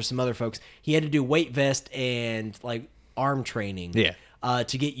different for some other folks. He had to do weight vest and arm training. Yeah.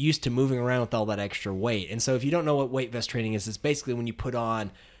 To get used to moving around with all that extra weight. And so if you don't know what weight vest training is, it's basically when you put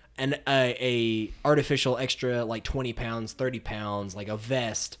on a artificial extra 20 pounds, 30 pounds, a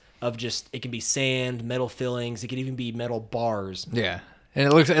vest of just, it can be sand, metal fillings, it could even be metal bars. Yeah. And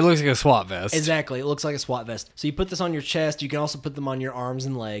it looks like a SWAT vest. Exactly. It looks like a SWAT vest. So you put this on your chest, you can also put them on your arms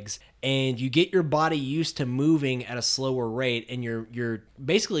and legs, and you get your body used to moving at a slower rate, and you're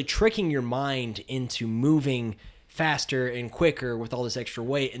basically tricking your mind into moving faster and quicker with all this extra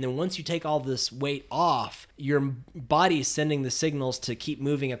weight. And then once you take all this weight off, your body is sending the signals to keep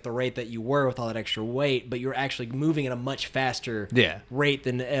moving at the rate that you were with all that extra weight, but you're actually moving at a much faster rate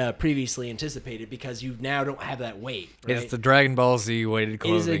than previously anticipated because you now don't have that weight. Right? It's the Dragon Ball Z weighted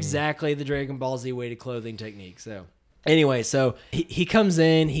clothing. It is exactly the Dragon Ball Z weighted clothing technique. So anyway, so he comes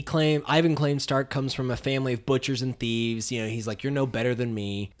in, Ivan claims Stark comes from a family of butchers and thieves. He's like, you're no better than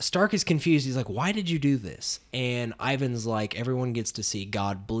me. Stark is confused. He's like, why did you do this? And Ivan's like, everyone gets to see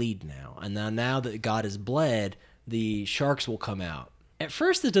God bleed now. And now that God has bled, the sharks will come out. At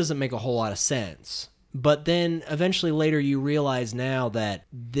first, it doesn't make a whole lot of sense. But then eventually later you realize now that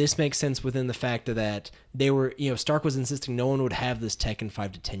this makes sense within the fact that they were, Stark was insisting no one would have this tech in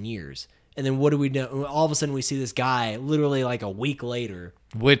 5 to 10 years. And then what do we know? All of a sudden we see this guy literally a week later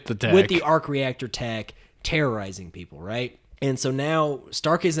with the tech, with the arc reactor tech, terrorizing people, right? And so now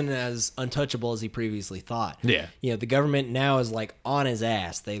Stark isn't as untouchable as he previously thought. Yeah. The government now is on his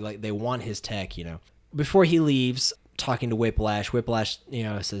ass. They want his tech, Before he leaves, talking to Whiplash,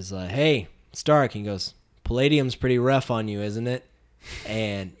 says, hey, Stark, he goes, Palladium's pretty rough on you, isn't it?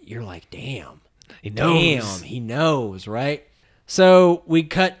 And you're like, damn. He knows. Damn, he knows, right? So we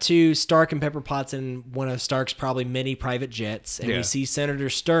cut to Stark and Pepper Potts in one of Stark's probably many private jets, and we see Senator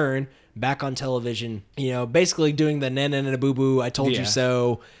Stern back on television, basically doing the na boo boo, I told you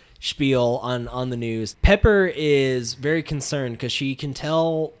so spiel on the news. Pepper is very concerned because she can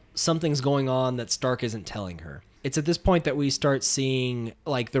tell something's going on that Stark isn't telling her. It's at this point that we start seeing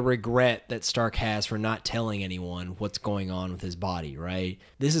the regret that Stark has for not telling anyone what's going on with his body, right?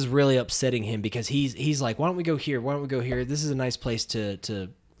 This is really upsetting him because he's like, why don't we go here? Why don't we go here? This is a nice place to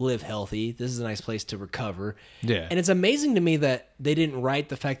live healthy. This is a nice place to recover. Yeah. And it's amazing to me that they didn't write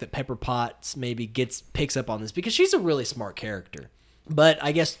the fact that Pepper Potts maybe picks up on this because she's a really smart character. But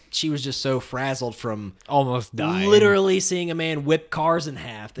I guess she was just so frazzled from almost dying, literally seeing a man whip cars in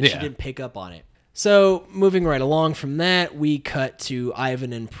half that she didn't pick up on it. So, moving right along from that, we cut to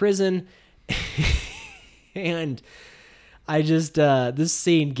Ivan in prison. And I just, this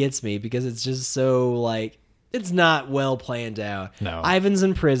scene gets me because it's just so, it's not well planned out. No. Ivan's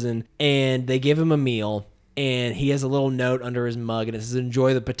in prison, and they give him a meal, and he has a little note under his mug, and it says,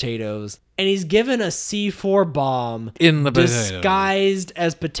 enjoy the potatoes. And he's given a C4 bomb in the disguised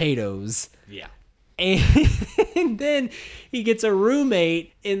as potatoes. Yeah. And then he gets a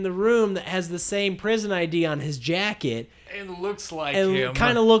roommate in the room that has the same prison ID on his jacket. And looks like him. And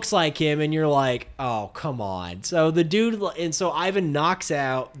kind of looks like him, and you're like, oh, come on. So the dude, and so Ivan knocks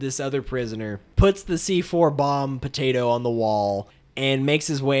out this other prisoner, puts the C4 bomb potato on the wall, and makes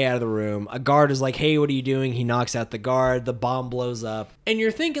his way out of the room. A guard is like, hey, what are you doing? He knocks out the guard. The bomb blows up. And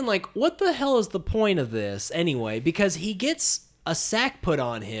you're thinking, like, what the hell is the point of this anyway? Because he gets a sack put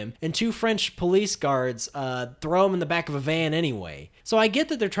on him, and 2 French police guards throw him in the back of a van anyway. So I get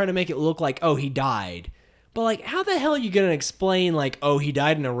that they're trying to make it look like, oh, he died. But, like, how the hell are you going to explain, like, oh, he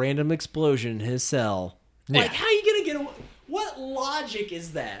died in a random explosion in his cell? Yeah. Like, how are you going to get away? What logic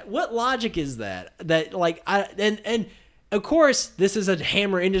is that? What logic is that? That, like, and of course, this is a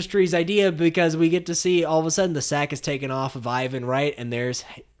Hammer Industries idea because we get to see all of a sudden the sack is taken off of Ivan, right? And there's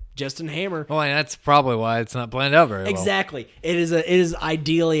Justin Hammer. Well, and that's probably why it's not planned out very well. Exactly. It is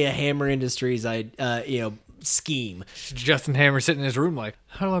ideally a Hammer Industries scheme. Justin Hammer sitting in his room like,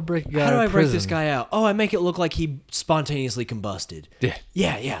 how do I break this guy out? Oh, I make it look like he spontaneously combusted.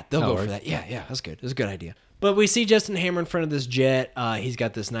 Yeah. They'll go for that. Yeah. That's good. That's a good idea. But we see Justin Hammer in front of this jet. He's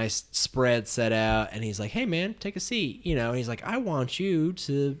got this nice spread set out, and he's like, hey, man, take a seat. And he's like, I want you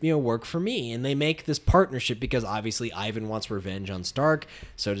to, work for me. And they make this partnership because obviously Ivan wants revenge on Stark.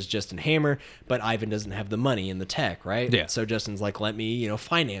 So does Justin Hammer. But Ivan doesn't have the money and the tech, right? Yeah. So Justin's like, let me,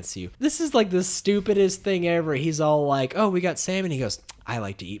 finance you. This is like the stupidest thing ever. He's all like, oh, we got salmon. He goes, I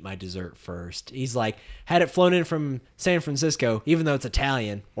like to eat my dessert first. He's like, had it flown in from San Francisco, even though it's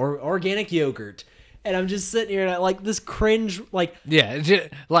Italian, or organic yogurt. And I'm just sitting here and like this cringe, like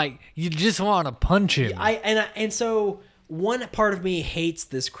like you just want to punch him. And so one part of me hates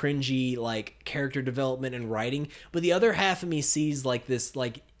this cringy like character development and writing, but the other half of me sees like this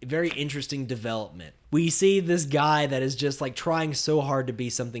like very interesting development. We see this guy that is just like trying so hard to be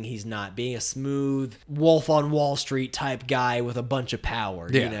something he's not, being a smooth Wolf on Wall Street type guy with a bunch of power,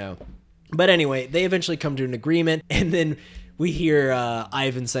 But anyway, they eventually come to an agreement, and then we hear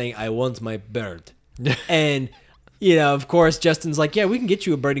Ivan saying, "I want my bird." And, of course, Justin's like, yeah, we can get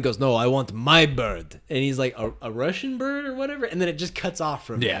you a bird. He goes, no, I want my bird. And he's like, a Russian bird or whatever? And then it just cuts off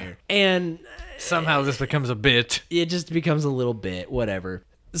from there. And somehow this becomes a bit. It just becomes a little bit, whatever.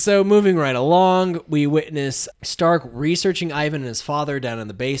 So moving right along, we witness Stark researching Ivan and his father down in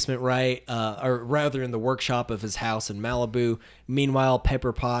the basement, right? Or rather in the workshop of his house in Malibu. Meanwhile,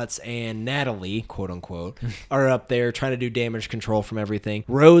 Pepper Potts and Natalie, quote unquote, are up there trying to do damage control from everything.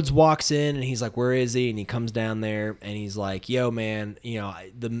 Rhodes walks in and he's like, where is he? And he comes down there and he's like, yo, man,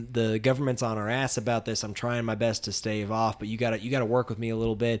 the government's on our ass about this. I'm trying my best to stave off, but you gotta work with me a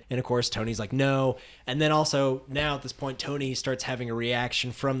little bit. And of course, Tony's like, no. And then also now at this point, Tony starts having a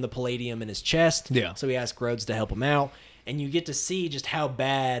reaction from the palladium in his chest. Yeah. So he asks Rhodes to help him out. And you get to see just how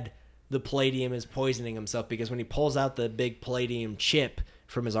bad the palladium is poisoning himself, because when he pulls out the big palladium chip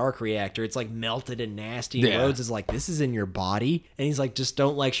from his arc reactor, it's like melted and nasty. Yeah. Rhodes is like, this is in your body. And he's like, just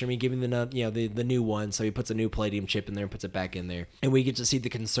don't lecture me, give me the new one. So he puts a new palladium chip in there and puts it back in there. And we get to see the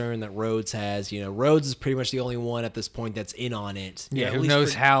concern that Rhodes has. Rhodes is pretty much the only one at this point that's in on it. Who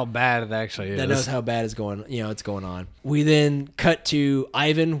knows how bad it actually is. That knows how bad it's going on. We then cut to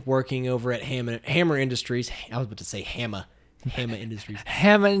Ivan working over at Hammer Industries. I was about to say Hammer Industries.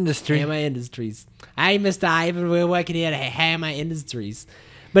 Hammer Industries. Hey, Mr. Ivan, we're working here at Hammer Industries.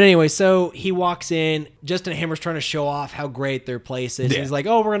 But anyway, so he walks in. Justin Hammer's trying to show off how great their place is. Yeah. He's like,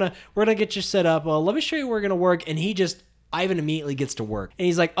 "Oh, we're gonna get you set up. Well, let me show you where we're gonna work." And Ivan immediately gets to work. And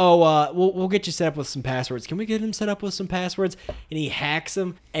he's like, "Oh, we'll get you set up with some passwords. Can we get him set up with some passwords?" And he hacks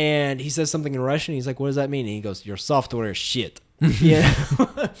them, and he says something in Russian. He's like, "What does that mean?" And he goes, "Your software is shit." Yeah.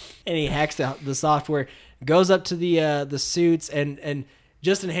 And he hacks the software. Goes up to the suits, and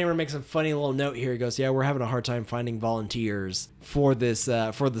Justin Hammer makes a funny little note here. He goes, yeah, we're having a hard time finding volunteers for this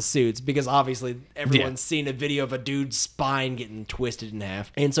for the suits, because obviously everyone's seen a video of a dude's spine getting twisted in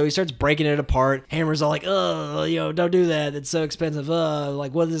half. And so he starts breaking it apart. Hammer's all like, oh, don't do that. It's so expensive.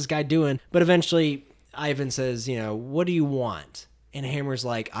 Like, what is this guy doing? But eventually Ivan says, what do you want? And Hammer's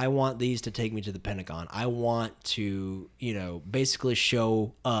like, I want these to take me to the Pentagon. I want to, basically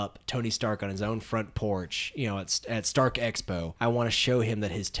show up Tony Stark on his own front porch, at Stark Expo. I want to show him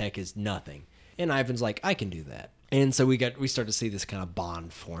that his tech is nothing. And Ivan's like, I can do that. And so we start to see this kind of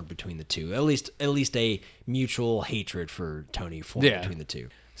bond form between the two. At least a mutual hatred for Tony form between the two.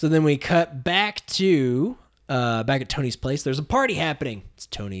 So then we cut back at Tony's place. There's a party happening. It's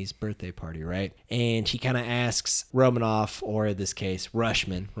Tony's birthday party, right? And he kind of asks Romanoff, or in this case,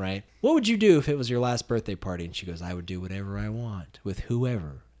 Rushman, right? What would you do if it was your last birthday party? And she goes, I would do whatever I want with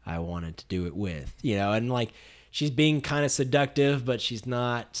whoever I wanted to do it with. And like she's being kind of seductive, but she's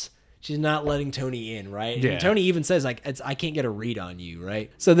not letting Tony in, right? Yeah. And Tony even says, like, I can't get a read on you,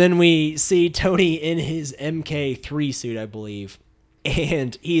 right? So then we see Tony in his MK3 suit, I believe,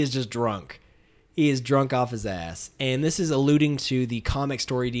 and he is just drunk. He is drunk off his ass. And this is alluding to the comic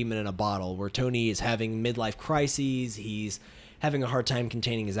story Demon in a Bottle, where Tony is having midlife crises. He's having a hard time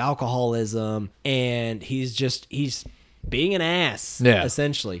containing his alcoholism, and he's being an ass,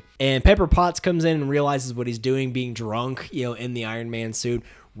 essentially. And Pepper Potts comes in and realizes what he's doing, being drunk, in the Iron Man suit.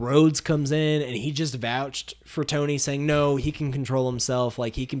 Rhodes comes in and he just vouched for Tony, saying no, he can control himself,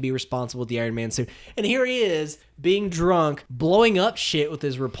 like he can be responsible with the Iron Man suit. And here he is being drunk, blowing up shit with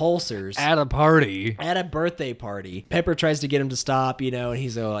his repulsors at a party, at a birthday party. Pepper tries to get him to stop, and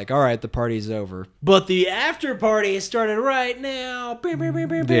he's like, all right, the party's over, but the after party is started right now.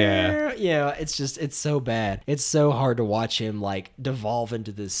 It's so bad. It's so hard to watch him like devolve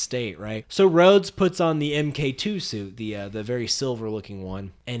into this state, right? So Rhodes puts on the MK2 suit, the very silver looking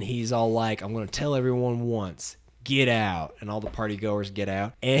one, and he's all like, I'm gonna tell everyone once, get out. And all the party goers get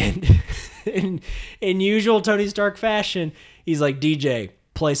out, and in usual Tony Stark fashion, he's like, DJ,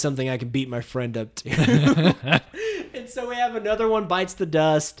 play something I can beat my friend up to. And so we have another one, Bites the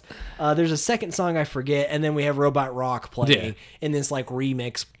Dust. There's a second song I forget, and then we have Robot Rock playing in this like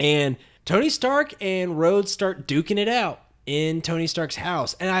remix, and Tony Stark and Rhodes start duking it out in Tony Stark's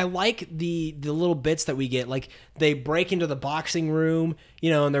house. And I like the little bits that we get. Like, they break into the boxing room,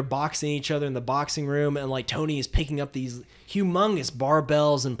 and they're boxing each other in the boxing room, and like Tony is picking up these humongous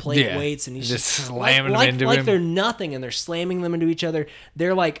barbells and plate weights, and he's just slamming them into him like they're nothing, and they're slamming them into each other.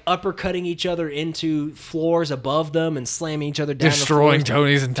 They're like uppercutting each other into floors above them and slamming each other down, destroying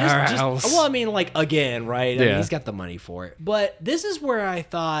Tony's entire house. Well, I mean, like, again, right? I mean, he's got the money for it. But this is where I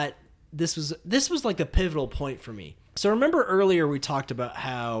thought this was like the pivotal point for me. So remember earlier we talked about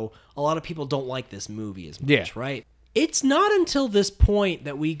how a lot of people don't like this movie as much, right? It's not until this point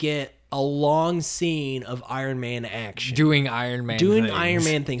that we get a long scene of Iron Man action. Doing Iron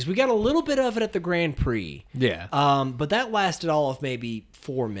Man things. We got a little bit of it at the Grand Prix. Yeah. But that lasted all of maybe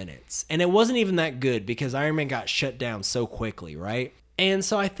 4 minutes. And it wasn't even that good because Iron Man got shut down so quickly, right? And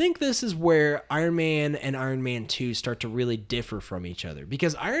so I think this is where Iron Man and Iron Man 2 start to really differ from each other.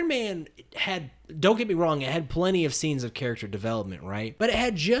 Because Iron Man had, don't get me wrong, it had plenty of scenes of character development, right? But it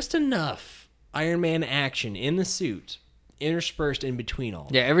had just enough Iron Man action in the suit interspersed in between all.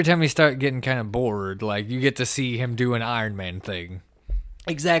 Yeah, every time you start getting kind of bored, like, you get to see him do an Iron Man thing.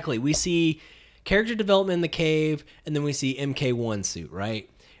 Exactly. We see character development in the cave, and then we see MK1 suit, right?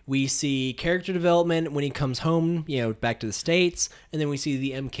 We see character development when he comes home, back to the States, and then we see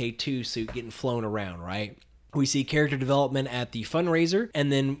the MK2 suit getting flown around, right? We see character development at the fundraiser,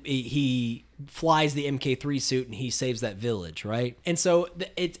 and then he flies the MK3 suit and he saves that village, right? And so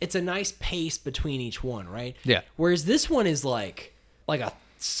it's a nice pace between each one, right? Yeah. Whereas this one is like a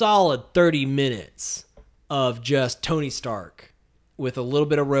solid 30 minutes of just Tony Stark with a little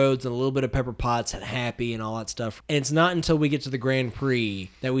bit of Rhodes and a little bit of Pepper Potts and Happy and all that stuff. And it's not until we get to the Grand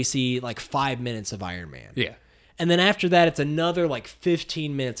Prix that we see like 5 minutes of Iron Man. Yeah. And then after that, it's another like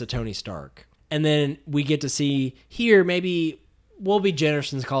 15 minutes of Tony Stark. And then we get to see here, maybe we'll be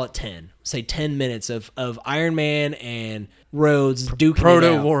generous and call it 10. Say 10 minutes of Iron Man and Rhodes duking it out.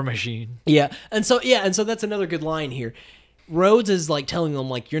 Proto War Machine. Yeah. And so that's another good line here. Rhodes is like telling them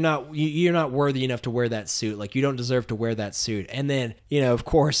like you're not worthy enough to wear that suit, like you don't deserve to wear that suit. And then of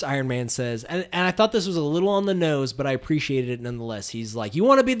course Iron Man says, and I thought this was a little on the nose, but I appreciated it nonetheless. He's like, you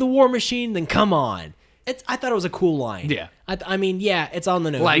want to be the War Machine, then come on. I thought it was a cool line. Yeah. I mean, yeah, it's on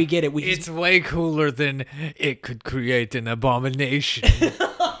the nose. Like, we get it. It's way cooler than it could create an abomination.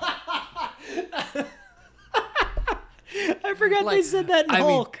 I forgot they said that in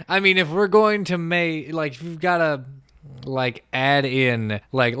Hulk. I mean, if we're going to make, like, if we've got to, like, add in,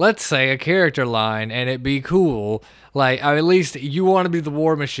 like, let's say a character line and it be cool, like, at least you want to be the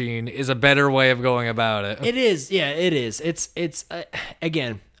War Machine is a better way of going about it. It is. Yeah, it is. It's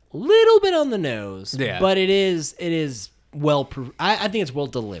again, little bit on the nose, but it is well. I think it's well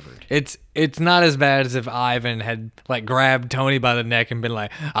delivered. It's not as bad as if Ivan had like grabbed Tony by the neck and been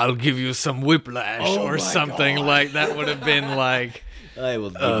like, "I'll give you some whiplash" or something. God. Like that would have been like, "I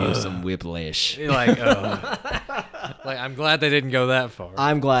will give you some whiplash." Like, like I'm glad they didn't go that far.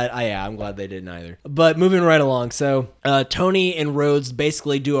 I'm glad they didn't either. But moving right along, so Tony and Rhodes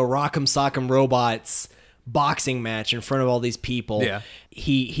basically do a Rock'em Sock'em Robots boxing match in front of all these people. Yeah.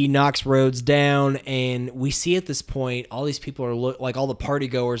 He knocks Rhodes down, and we see at this point all these people are like all the party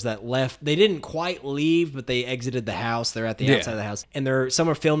goers that left. They didn't quite leave, but they exited the house. They're at the outside of the house, and some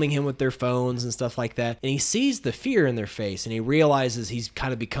are filming him with their phones and stuff like that. And he sees the fear in their face, and he realizes he's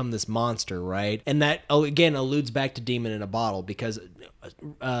kind of become this monster, right? And that again alludes back to Demon in a Bottle, because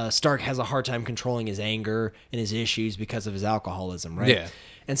Stark has a hard time controlling his anger and his issues because of his alcoholism, right? Yeah.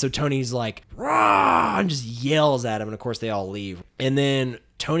 And so Tony's like, "Rah!" and just yells at him. And of course they all leave. And then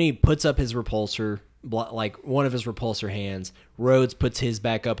Tony puts up his repulsor, like one of his repulsor hands. Rhodes puts his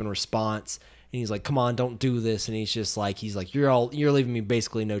back up in response. and he's like, come on, don't do this. And he's like, you're leaving me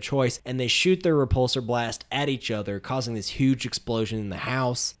basically no choice. And they shoot their repulsor blast at each other, causing this huge explosion in the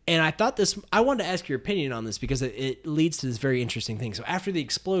house. And I wanted to ask your opinion on this because it leads to this very interesting thing. So after the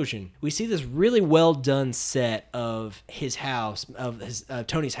explosion, we see this really well done set of his house, of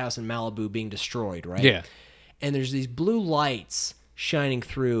Tony's house in Malibu being destroyed, right? Yeah. And there's these blue lights shining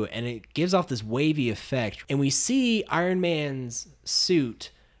through, and it gives off this wavy effect. And we see Iron Man's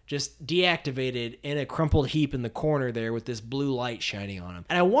suit just deactivated in a crumpled heap in the corner there with this blue light shining on him.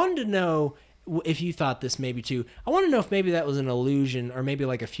 And I wanted to know if you thought this maybe too. I want to know if maybe that was an illusion or maybe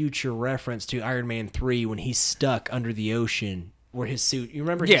like a future reference to Iron Man 3 when he's stuck under the ocean. Where his suit, you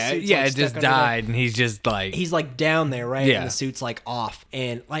remember? Yeah, it just died, and he's just like he's like down there, right? Yeah, and the suit's like off,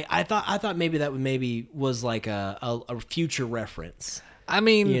 and like I thought maybe that was like a future reference. I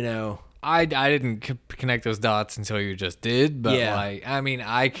mean, you know, I didn't connect those dots until you just did, but like I mean,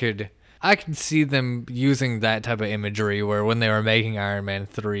 I could see them using that type of imagery where when they were making Iron Man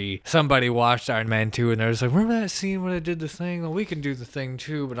 3, somebody watched Iron Man 2 and they're just like, remember that scene where they did the thing? Well, we can do the thing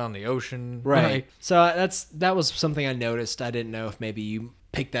too, but on the ocean. Right. Like, so that was something I noticed. I didn't know if maybe you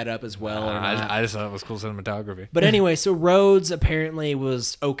picked that up as well or not. I just thought it was cool cinematography. But anyway, so Rhodes apparently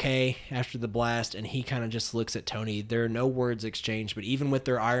was okay after the blast, and he kind of just looks at Tony. There are no words exchanged, but even with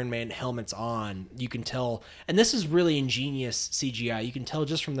their Iron Man helmets on, you can tell, and this is really ingenious CGI, you can tell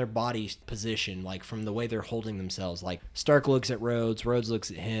just from their body position, like from the way they're holding themselves. Like Stark looks at Rhodes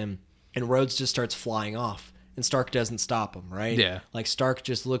looks at him, and Rhodes just starts flying off. And Stark doesn't stop him, right? Yeah. Like Stark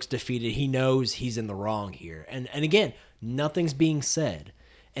just looks defeated. He knows he's in the wrong here. And again, nothing's being said.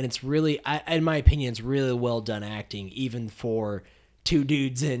 And it's really, in my opinion, it's really well done acting, even for two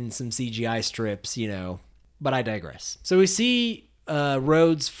dudes in some CGI strips, you know. But I digress. So we see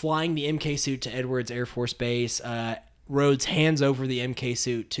Rhodes flying the MK suit to Edwards Air Force Base. Rhodes hands over the MK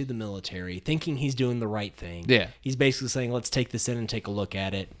suit to the military, thinking he's doing the right thing. Yeah. He's basically saying, let's take this in and take a look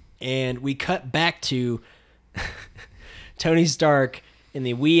at it. And we cut back to Tony Stark in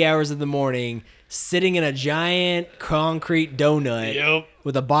the wee hours of the morning, sitting in a giant concrete donut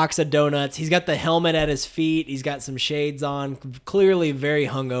with a box of donuts. He's got the helmet at his feet. He's got some shades on, clearly very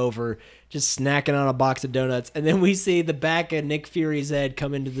hungover, just snacking on a box of donuts. And then we see the back of Nick Fury's head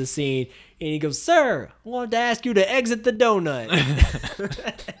come into the scene, and he goes, "Sir, I wanted to ask you to exit the donut."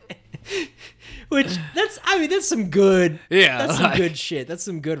 Which that's some good, that's some good shit. That's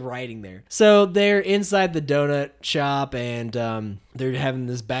some good writing there. So they're inside the donut shop, and they're having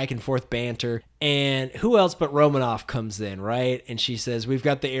this back and forth banter. And who else but Romanoff comes in, right? And she says, "We've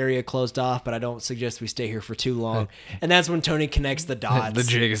got the area closed off, but I don't suggest we stay here for too long." And that's when Tony connects the dots. The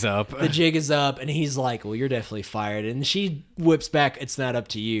jig is up. The jig is up, and he's like, "Well, you're definitely fired." And she whips back, "It's not up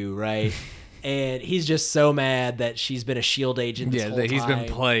to you, right?" And he's just so mad that she's been a SHIELD agent this whole that he's time.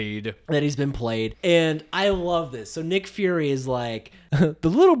 That he's been played. And I love this. So Nick Fury is like, "The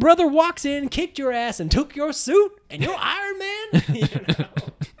little brother walks in, kicked your ass, and took your suit, and you're Iron Man?" You know?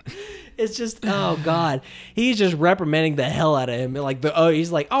 It's just, oh God, he's just reprimanding the hell out of him. Like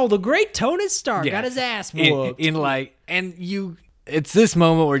he's like, "Oh, the great Tony Stark got his ass whooped." It's this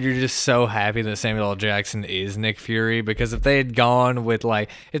moment where you're just so happy that Samuel L. Jackson is Nick Fury, because if they hadn't gone with like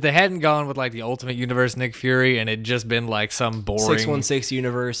the Ultimate Universe Nick Fury and it'd just been like some boring 616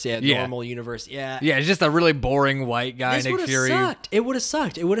 universe, normal universe, it's just a really boring white guy Nick Fury. It would have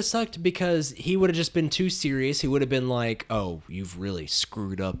sucked. It would have sucked because he would have just been too serious. He would have been like, "Oh, you've really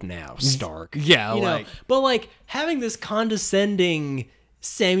screwed up now, Stark." Yeah, you know. But like having this condescending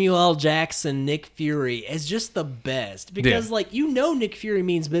Samuel L. Jackson Nick Fury is just the best, because like, you know, Nick Fury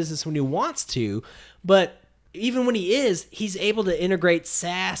means business when he wants to, but even when he is, he's able to integrate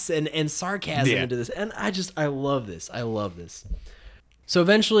sass and sarcasm into this. And I love this. I love this. So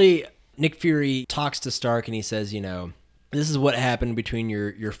eventually Nick Fury talks to Stark, and he says, you know, "This is what happened between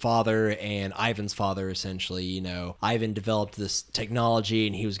your father and Ivan's father, essentially. You know, Ivan developed this technology,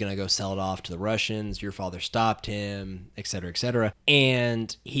 and he was going to go sell it off to the Russians. Your father stopped him, et cetera, et cetera."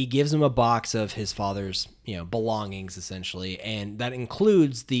 And he gives him a box of his father's, you know, belongings, essentially. And that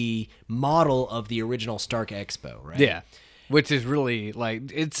includes the model of the original Stark Expo, right? Yeah. Which is really,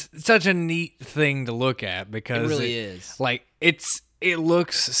 like, it's such a neat thing to look at, because it really is. Like, it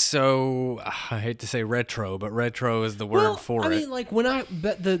looks so, I hate to say retro, but retro is the word for it. I mean, like, when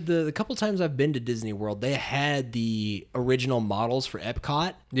the couple times I've been to Disney World, they had the original models for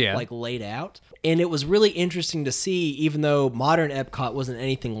Epcot, like, laid out. And it was really interesting to see, even though modern Epcot wasn't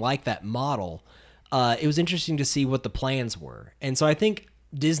anything like that model, it was interesting to see what the plans were. And so I think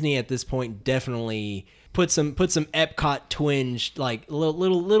Disney at this point definitely put some Epcot twinge, like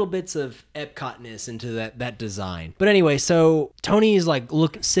little bits of Epcotness into that design. But anyway, so Tony is like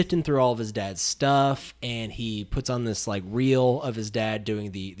sifting through all of his dad's stuff, and he puts on this like reel of his dad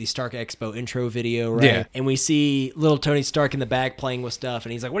doing the Stark Expo intro video, right? Yeah. And we see little Tony Stark in the back playing with stuff,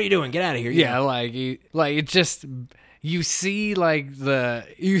 and he's like, "What are you doing? Get out of here!" Yeah, like it's just. You see, like,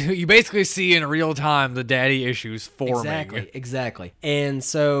 you basically see in real time the daddy issues forming. Exactly. And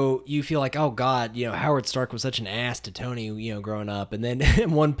so you feel like, oh, God, Howard Stark was such an ass to Tony, growing up. And then at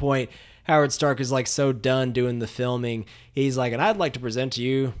one point, Howard Stark is, like, so done doing the filming. He's like, and I'd like to present to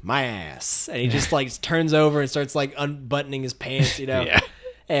you my ass. And he just, like, turns over and starts, like, unbuttoning his pants, Yeah.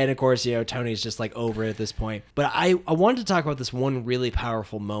 And, of course, Tony's just, like, over it at this point. But I wanted to talk about this one really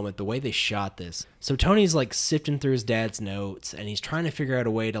powerful moment, the way they shot this. So Tony's, like, sifting through his dad's notes, and he's trying to figure out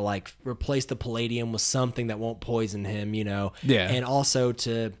a way to, like, replace the palladium with something that won't poison him, Yeah. And also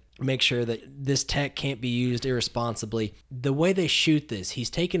to make sure that this tech can't be used irresponsibly. The way they shoot this, he's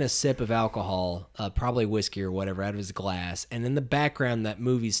taking a sip of alcohol, probably whiskey or whatever, out of his glass, and in the background that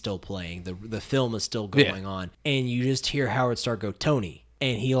movie's still playing. The film is still going on. And you just hear Howard Stark go, "Tony."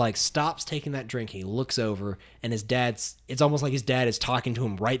 And he like stops taking that drink. He looks over, and it's almost like his dad is talking to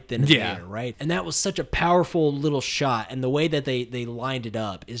him right then and there, right? And that was such a powerful little shot. And the way that they lined it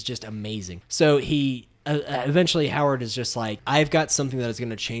up is just amazing. So eventually Howard is just like, I've got something that is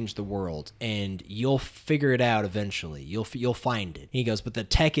going to change the world, and you'll figure it out eventually. You'll find it. And he goes, but the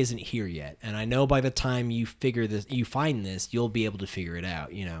tech isn't here yet, and I know by the time you find this, you'll be able to figure it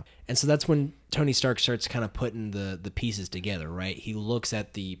out, And so that's when Tony Stark starts kind of putting the pieces together, right? He looks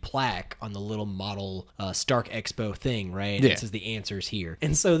at the plaque on the little model Stark Expo thing, right? It says the answer's here.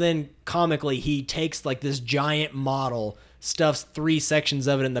 And so then comically he takes like this giant model, stuffs 3 sections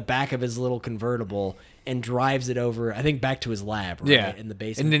of it in the back of his little convertible, and drives it over, I think, back to his lab, right? In the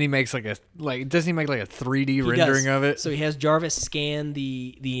basement. And then he makes doesn't he make like a 3D rendering of it? So he has Jarvis scan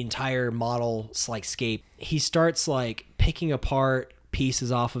the entire model scape. He starts like picking apart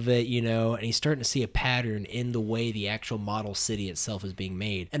pieces off of it, and he's starting to see a pattern in the way the actual model city itself is being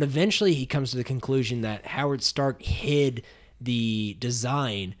made. And eventually he comes to the conclusion that Howard Stark hid the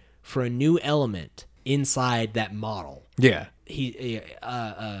design for a new element inside that model. Yeah.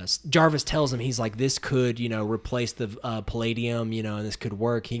 Jarvis tells him, he's like, this could, replace the palladium, and this could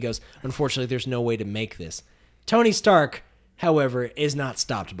work. He goes, unfortunately, there's no way to make this. Tony Stark, however, is not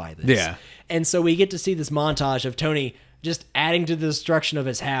stopped by this. Yeah. And so we get to see this montage of Tony just adding to the destruction of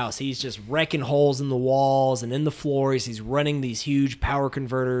his house. He's just wrecking holes in the walls and in the floors. He's running these huge power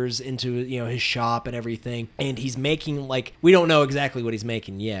converters into, his shop and everything. And he's making, we don't know exactly what he's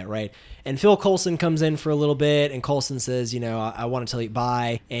making yet, right? And Phil Coulson comes in for a little bit, and Coulson says, I want to tell you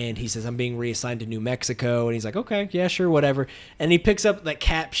bye. And he says, I'm being reassigned to New Mexico. And he's like, okay, yeah, sure, whatever. And he picks up that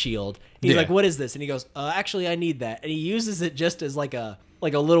cap shield. He's like, what is this? And he goes, actually, I need that. And he uses it just as like a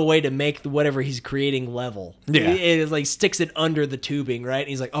little way to make whatever he's creating level. Yeah. It is like sticks it under the tubing, right? And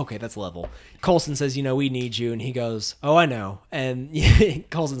he's like, okay, that's level. Coulson says, we need you. And he goes, oh, I know. And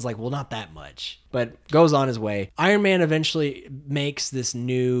Coulson's like, well, not that much. But goes on his way. Iron Man eventually makes this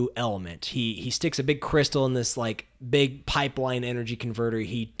new element. He sticks a big crystal in this big pipeline energy converter.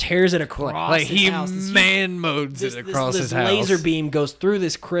 He tears it across his house. He man modes it across his house. This laser beam goes through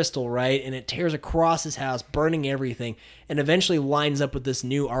this crystal, right? And it tears across his house, burning everything, and eventually lines up with this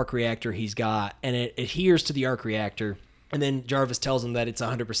new arc reactor he's got, and it adheres to the arc reactor. And then Jarvis tells him that it's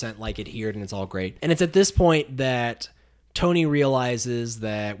 100% adhered and it's all great. And it's at this point that Tony realizes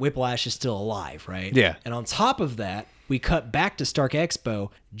that Whiplash is still alive, right? Yeah. And on top of that, we cut back to Stark Expo.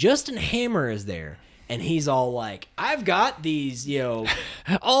 Justin Hammer is there. And he's all like, I've got these,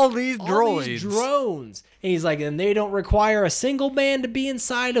 all these drones. And he's like, and they don't require a single man to be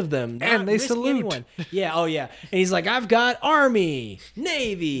inside of them. And they salute. Anyone. Yeah, oh yeah. And he's like, I've got Army,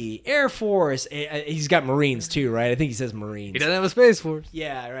 Navy, Air Force. He's got Marines too, right? I think he says Marines. He doesn't have a Space Force.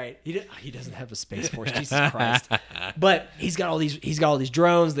 Yeah, right. He doesn't have a Space Force. Jesus Christ. But he's got all these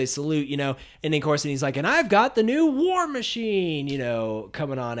drones. They salute, And then of course, he's like, and I've got the new War Machine,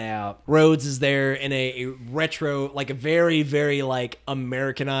 coming on out. Rhodes is there in a retro, a very, very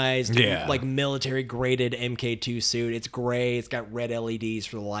Americanized, military graded MK2 suit. It's gray. It's got red LEDs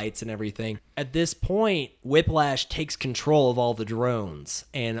for the lights and everything. At this point, Whiplash takes control of all the drones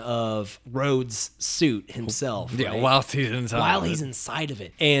and of Rhodes' suit himself. Yeah, right? while he's inside of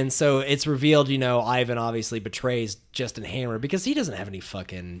it. And so it's revealed, Ivan obviously betrays Justin Hammer because he doesn't have any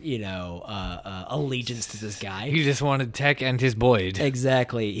fucking, allegiance to this guy. He just wanted Tech and his Boyd.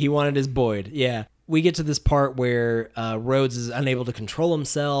 Exactly. He wanted his Boyd. Yeah. We get to this part where Rhodes is unable to control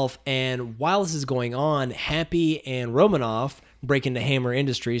himself, and while this is going on, Happy and Romanoff break into Hammer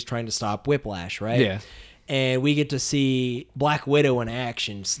Industries trying to stop Whiplash, right? Yeah. And we get to see Black Widow in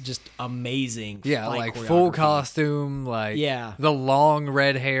action. Just amazing. Yeah, fight like full choreography. costume, like Yeah. the long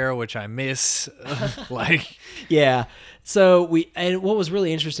red hair, which I miss. Like, Yeah. So and what was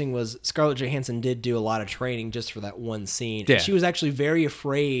really interesting was Scarlett Johansson did do a lot of training just for that one scene. Yeah. She was actually very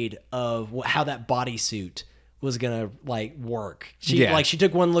afraid of how that bodysuit was gonna like work. She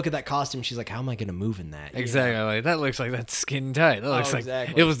took one look at that costume. She's like, "How am I gonna move in that?" exactly. Like, that looks like that's skin tight. That looks like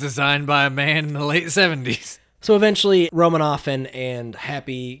exactly. it was designed by a man in the late 70s. So eventually, Romanoff and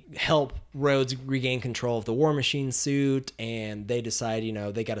Happy help Rhodes regain control of the War Machine suit, and they decide,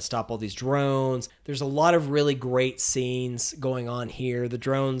 they got to stop all these drones. There's a lot of really great scenes going on here. The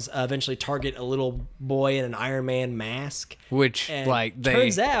drones eventually target a little boy in an Iron Man mask, Which, and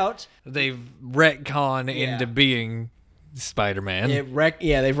turns out they've retconned Yeah. into being Spider-Man. they've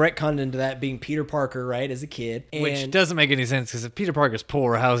retconned into that being Peter Parker, right, as a kid. Which doesn't make any sense, because if Peter Parker's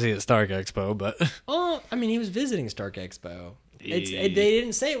poor, how's he at Stark Expo? But Oh, I mean, he was visiting Stark Expo. They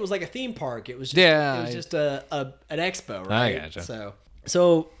didn't say it was like a theme park. It was just, an expo, right? I gotcha.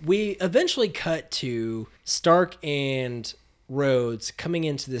 So we eventually cut to Stark and Rhodes coming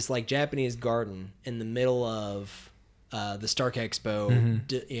into this like Japanese garden in the middle of the Stark Expo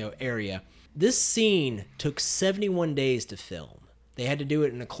area. This scene took 71 days to film. They had to do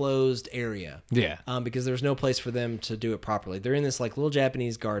it in a closed area. Yeah. Because there was no place for them to do it properly. They're in this like little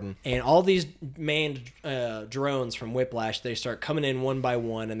Japanese garden, and all these manned drones from Whiplash, they start coming in one by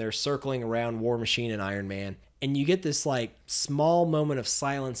one, and they're circling around War Machine and Iron Man. And you get this like small moment of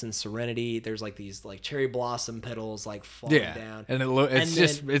silence and serenity. There's like these like cherry blossom petals like falling down. And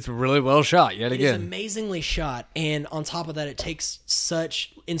it's really well shot yet again. It's amazingly shot. And on top of that, it takes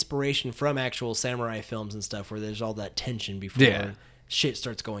such inspiration from actual samurai films and stuff where there's all that tension before shit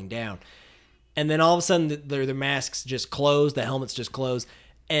starts going down. And then all of a sudden their masks just close, the helmets just close,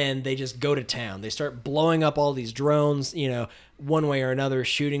 and they just go to town. They start blowing up all these drones, one way or another,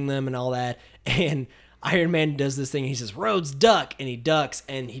 shooting them and all that. And Iron Man does this thing, and he says, "Rhodes, duck," and he ducks,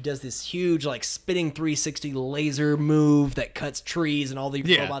 and he does this huge, like, spinning 360 laser move that cuts trees and all the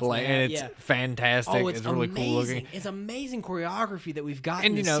robots. And it's fantastic. Oh, it's really cool looking. It's amazing choreography that we've got.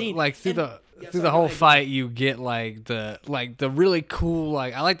 And in this scene. like through the whole fight, you get like the really cool,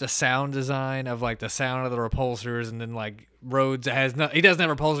 like, I like the sound design of like the sound of the repulsors, and then like Rhodes he doesn't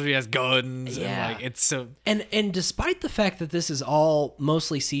have repulsors, he has guns. Yeah. And like it's so and despite the fact that this is all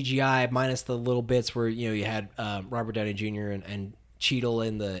mostly CGI minus the little bits where you had Robert Downey Jr. and Cheadle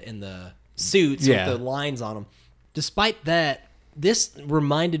in the suits with the lines on them, despite that, this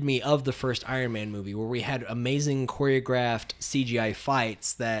reminded me of the first Iron Man movie where we had amazing choreographed CGI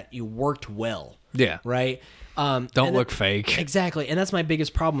fights that you worked well. Yeah. Right? Don't look fake. Exactly. And that's my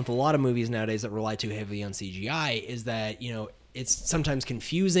biggest problem with a lot of movies nowadays that rely too heavily on CGI is that, it's sometimes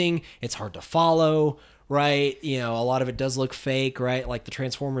confusing. It's hard to follow, right? A lot of it does look fake, right? Like the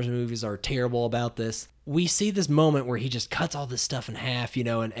Transformers movies are terrible about this. We see this moment where he just cuts all this stuff in half,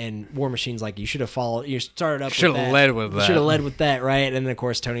 and War Machine's like, you should have started up should have led with that. Should have led with that, right? And then, of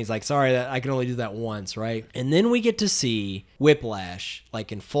course, Tony's like, sorry, I can only do that once, right? And then we get to see Whiplash,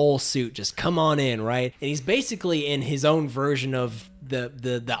 like in full suit, just come on in, right? And he's basically in his own version of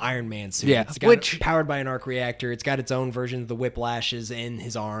the Iron Man suit. Yeah, which powered by an arc reactor. It's got its own version of the Whiplashes in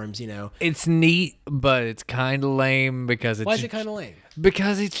his arms, It's neat, but it's kind of lame because it's... Why is it kind of lame?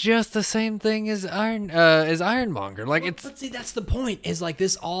 Because it's just the same thing as Ironmonger. Like, But see, that's the point. Is like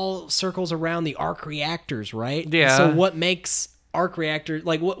this all circles around the arc reactors, right? Yeah. So what makes arc reactor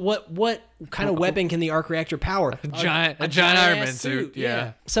like what kind of weapon can the arc reactor power? A giant Iron Man suit.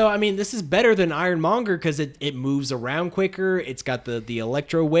 Yeah. So I mean, this is better than Ironmonger because it moves around quicker. It's got the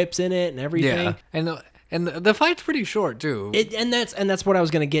electro whips in it and everything. Yeah. And the fight's pretty short too. And that's what I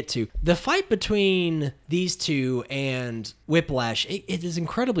was going to get to. The fight between these two and Whiplash, it is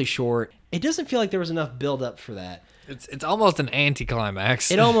incredibly short. It doesn't feel like there was enough build up for that. It's almost an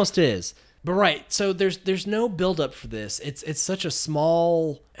anticlimax. It almost is. But right, so there's no build up for this. It's such a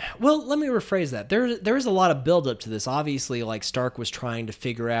small. Well, let me rephrase that. There is a lot of build up to this. Obviously, like Stark was trying to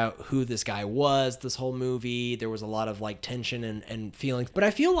figure out who this guy was. This whole movie, there was a lot of like tension and feelings. But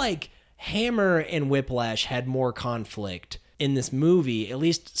I feel like Hammer and Whiplash had more conflict in this movie, at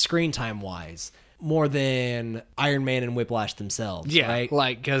least screen time wise, more than Iron Man and Whiplash themselves. Yeah, right?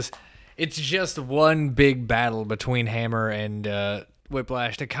 like because it's just one big battle between Hammer and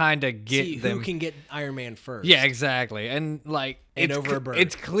Whiplash to kind of get See them. who can get Iron Man first. Yeah, exactly. And like And it's over a bird.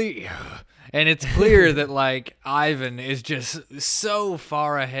 It's clear. And it's clear that like Ivan is just so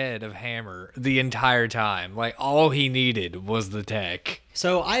far ahead of Hammer the entire time. Like all he needed was the tech.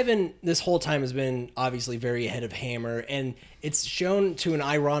 So Ivan this whole time has been obviously very ahead of Hammer, and it's shown to an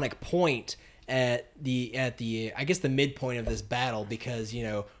ironic point at the I guess the midpoint of this battle, because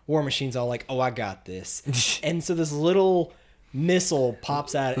War Machine's all like, "Oh, I got this," and so this little missile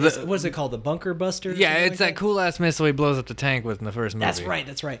pops out. What's it called? The Bunker Buster? Yeah, it's that cool ass missile he blows up the tank with in the first movie.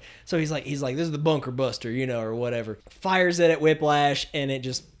 That's right. So he's like, this is the Bunker Buster, or whatever. Fires it at Whiplash, and it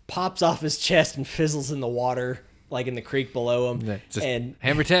just pops off his chest and fizzles in the water, like in the creek below him. And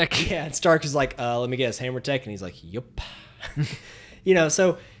Hammer tech. Yeah, and Stark is like, let me guess, Hammer tech, and he's like, yup.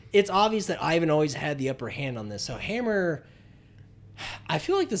 So it's obvious that Ivan always had the upper hand on this. So Hammer, I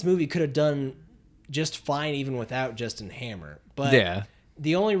feel like this movie could have done just fine even without Justin Hammer. But Yeah.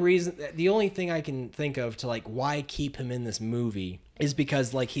 the only thing I can think of to like why keep him in this movie is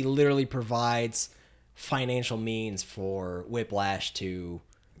because like he literally provides financial means for Whiplash to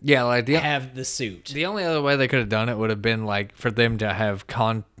Yeah, like have the suit. the only other way they could have done it would have been like for them to have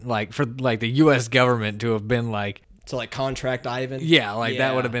for the US government to have been like To like contract Ivan. yeah, like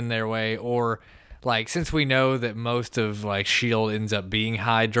that would have been their way. Or like since we know that most of like Shield ends up being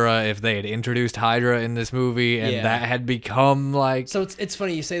Hydra, if they had introduced Hydra in this movie and Yeah. that had become like So it's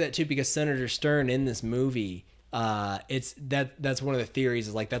funny you say that too, because Senator Stern in this movie, that's one of the theories,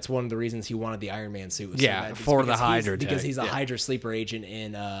 is like that's one of the reasons he wanted the Iron Man suit. Was Yeah, so bad, for the because Hydra because tech, he's a yeah. Hydra sleeper agent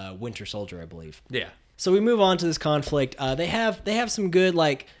in Winter Soldier, I believe. yeah. So we move on to this conflict. They have some good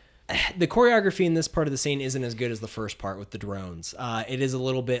like. The choreography in this part of the scene isn't as good as the first part with the drones. It is a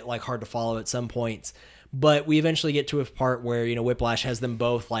little bit like hard to follow at some points, but we eventually get to a part where Whiplash has them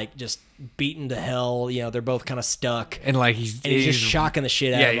both like just beaten to hell. They're both kind of stuck, And like he's just shocking the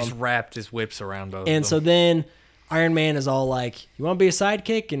shit out yeah, of he's them. wrapped his whips around both And of so them. then Iron Man is all like, "You want to be a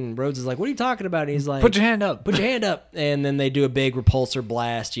sidekick?" And Rhodes is like, "What are you talking about?" And he's like, Put your hand up. Put your hand up." And then they do a big repulsor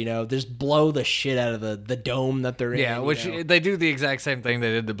blast, just blow the shit out of the dome that they're in. Yeah, which they do the exact same thing they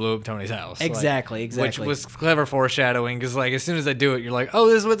did to blow up Tony's house. Exactly. Which was clever foreshadowing, because like as soon as they do it, you're like, oh,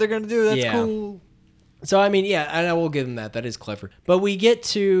 this is what they're gonna do. That's Yeah. cool. So, I mean, yeah, and I will give them that. That is clever. But we get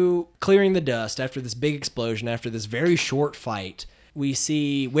to clearing the dust after this big explosion, after this very short fight. We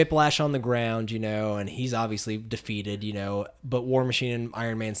see Whiplash on the ground, and he's obviously defeated, but War Machine and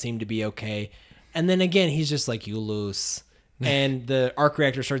Iron Man seem to be okay. And then again, he's just like, "You lose." And the arc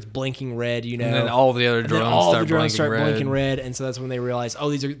reactor starts blinking red, And then all the other drones start blinking red. And so that's when they realize, oh,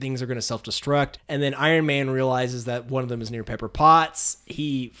 these things are going to self-destruct. And then Iron Man realizes that one of them is near Pepper Potts.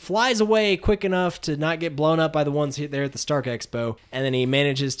 He flies away quick enough to not get blown up by the ones there at the Stark Expo. And then he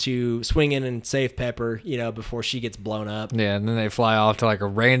manages to swing in and save Pepper, before she gets blown up. Yeah, and then they fly off to like a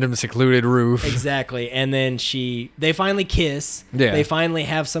random secluded roof. Exactly. And then they finally kiss. Yeah. They finally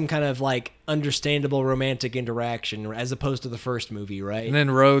have some kind of like understandable romantic interaction, as opposed to the first movie, right? And then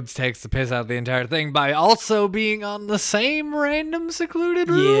Rhodes takes the piss out of the entire thing by also being on the same random secluded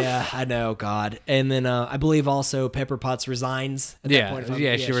roof. Yeah, I know, God. And then I believe also Pepper Potts resigns at that point.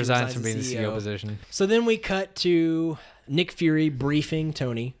 She resigns from being the CEO position. So then we cut to Nick Fury briefing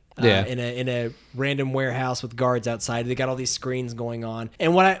Tony. In a random warehouse with guards outside. They got all these screens going on.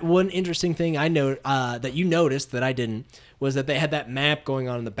 And one interesting thing I know that you noticed that I didn't was that they had that map going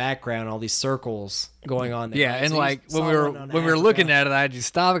on in the background, all these circles going on there. Yeah, right? and So like when we were looking at it, I had you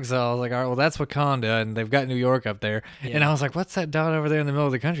stop because I was like, all right, well that's Wakanda, and they've got New York up there. Yeah. And I was like, what's that dot over there in the middle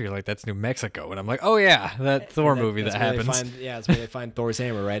of the country? You're like, that's New Mexico. And I'm like, oh yeah, that Thor movie that happens. That's where they find Thor's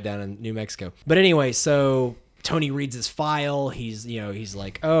hammer, right down in New Mexico. But anyway, so Tony reads his file. He's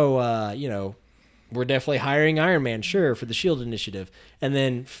like, oh, we're definitely hiring Iron Man, sure, for the SHIELD initiative. And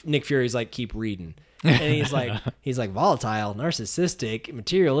then Nick Fury's like, keep reading. And he's like volatile, narcissistic,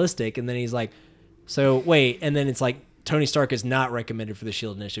 materialistic. And then he's like, so wait. And then it's like, Tony Stark is not recommended for the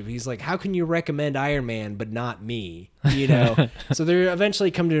SHIELD initiative. He's like, how can you recommend Iron Man but not me? So they're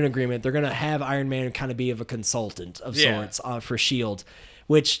eventually come to an agreement. They're going to have Iron Man kind of be of a consultant of sorts for SHIELD,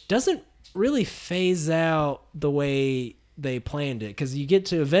 which doesn't really phase out the way they planned it, because you get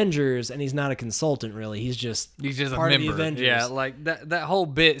to Avengers and he's not a consultant really. He's just part a of the member. Avengers. Yeah, like that whole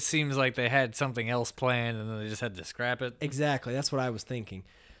bit seems like they had something else planned and then they just had to scrap it. Exactly. That's what I was thinking.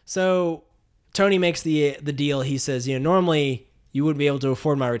 So Tony makes the deal. He says, normally you wouldn't be able to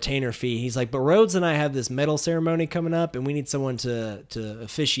afford my retainer fee. He's like, but Rhodes and I have this medal ceremony coming up and we need someone to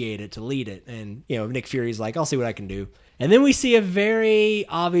officiate it, to lead it. And, Nick Fury's like, I'll see what I can do. And then we see a very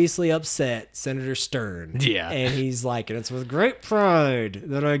obviously upset Senator Stern. Yeah. And he's like, and it's with great pride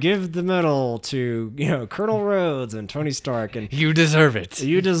that I give the medal to, Colonel Rhodes and Tony Stark. And you deserve it.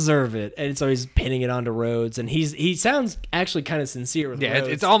 you deserve it. And so he's pinning it onto Rhodes. And he sounds actually kind of sincere with Rhodes.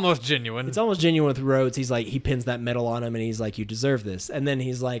 It's almost genuine. It's almost genuine with Rhodes. He's like, he pins that medal on him and he's like, you deserve this. And then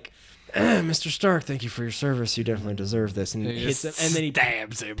he's like, Mr. Stark, thank you for your service. You definitely deserve this. And he hits him, and then he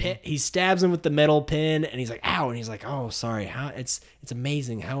stabs him. He stabs him with the metal pin, and he's like, "Ow!" And he's like, "Oh, sorry. How it's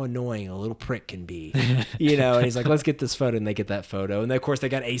amazing how annoying a little prick can be." And he's like, "Let's get this photo," and they get that photo, and then, of course they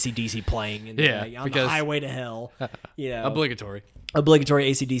got AC/DC playing, and on the highway to hell. Obligatory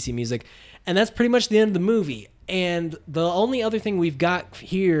AC/DC music, and that's pretty much the end of the movie. And the only other thing we've got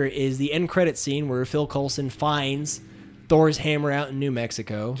here is the end credit scene where Phil Coulson finds Thor's hammer out in New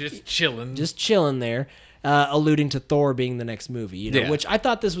Mexico. Just chilling there, alluding to Thor being the next movie, which I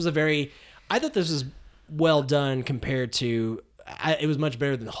thought this was well done compared to, it was much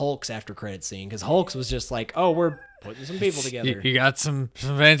better than Hulk's after credit scene, because Hulk's was just like, oh, we're putting some people together. You got some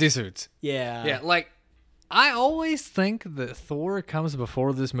fancy suits. Yeah. Yeah, like, I always think that Thor comes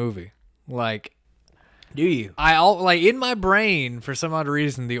before this movie. Like, do you? In my brain, for some odd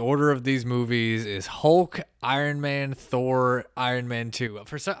reason, the order of these movies is Hulk, Iron Man, Thor, Iron Man 2.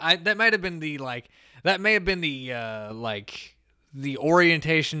 That may have been the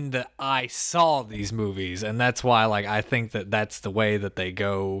orientation that I saw these movies, and that's why I think that that's the way that they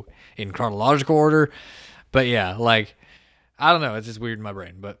go in chronological order. But yeah, I don't know, it's just weird in my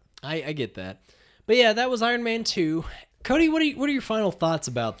brain, but I get that. But yeah, that was Iron Man 2. Cody, what are your final thoughts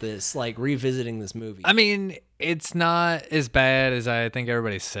about this, revisiting this movie? I mean, it's not as bad as I think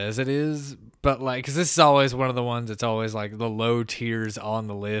everybody says it is, but because this is always one of the ones that's always the low tiers on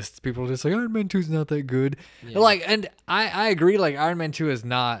the list. People are just like, Iron Man 2 is not that good. Yeah. And I agree, Iron Man 2 is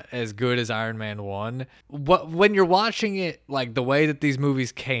not as good as Iron Man 1. When you're watching it, the way that these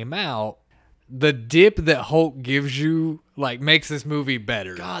movies came out, the dip that Hulk gives you makes this movie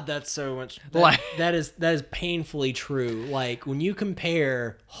better. God, that's so much. That is painfully true. When you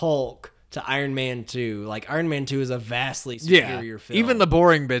compare Hulk to Iron Man 2, Iron Man 2 is a vastly superior film. Even the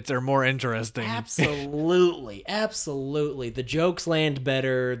boring bits are more interesting. Absolutely. The jokes land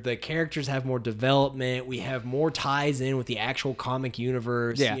better. The characters have more development. We have more ties in with the actual comic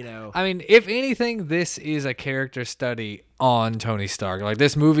universe. Yeah. I mean, if anything, this is a character study on Tony Stark.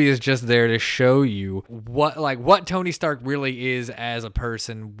 This movie is just there to show you what Tony Stark really is as a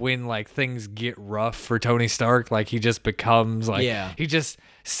person when things get rough for Tony Stark. He just becomes he just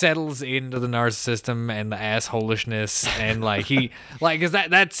settles into the narcissism and the assholishness, and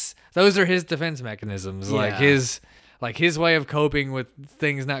because those are his defense mechanisms. His way of coping with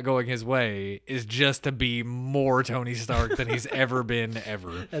things not going his way is just to be more Tony Stark than he's ever been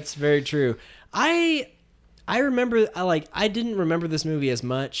ever. That's very true. I remember, I didn't remember this movie as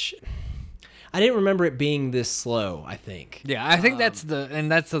much. I didn't remember it being this slow, I think. Yeah, I think that's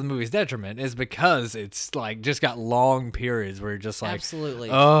the movie's detriment, is because it's just got long periods where you're just absolutely.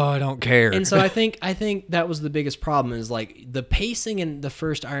 Oh, I don't care. And so I think that was the biggest problem, is the pacing in the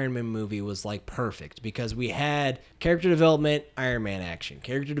first Iron Man movie was perfect, because we had character development, Iron Man action,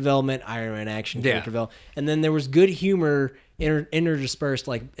 character development, Iron Man action, character development, and then there was good humor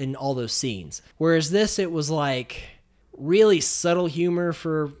interdispersed in all those scenes. Whereas this, it was really subtle humor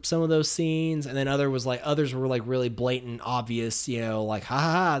for some of those scenes, and then others were really blatant, obvious, ha ha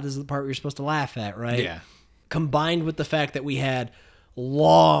ha, this is the part where you're supposed to laugh at, right? Yeah. Combined with the fact that we had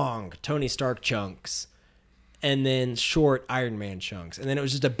long Tony Stark chunks and then short Iron Man chunks, and then it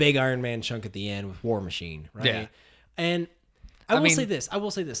was just a big Iron Man chunk at the end with War Machine, right? Yeah. And I will say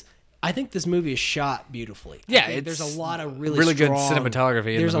this. I think this movie is shot beautifully. Yeah, there's a lot of really good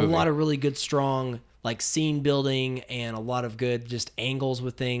cinematography. There's a lot of really good, strong scene building and a lot of good just angles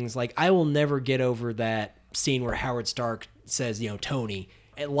with things. I will never get over that scene where Howard Stark says, Tony,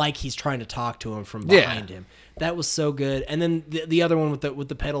 he's trying to talk to him from behind him. That was so good. And then the other one with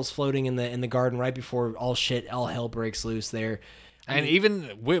the petals floating in the garden right before all hell breaks loose there. And even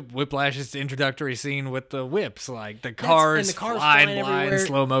Whiplash's introductory scene with the whips, the cars flying by in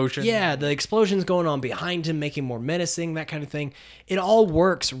slow motion. Yeah, the explosions going on behind him, making more menacing, that kind of thing. It all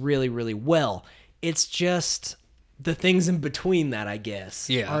works really, really well. It's just the things in between that, I guess,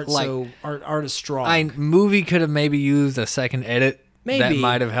 aren't as strong. Movie could have maybe used a second edit. That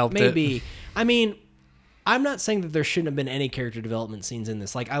might have helped it. I mean, I'm not saying that there shouldn't have been any character development scenes in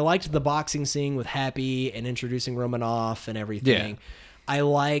this. I liked the boxing scene with Happy and introducing Romanoff and everything. Yeah. I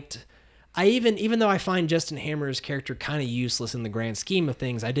liked even though I find Justin Hammer's character kind of useless in the grand scheme of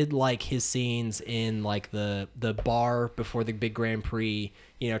things, I did like his scenes in like the bar before the big Grand Prix,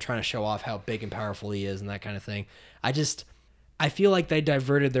 trying to show off how big and powerful he is and that kind of thing. I feel like they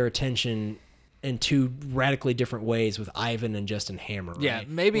diverted their attention in two radically different ways with Ivan and Justin Hammer. Right? Yeah,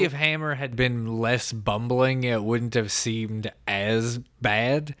 maybe if Hammer had been less bumbling, it wouldn't have seemed as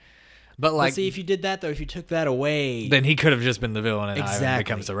bad. But see, if you did that though, if you took that away, then he could have just been the villain, and Ivan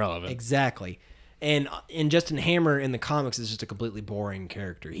becomes irrelevant. Exactly. And Justin Hammer in the comics is just a completely boring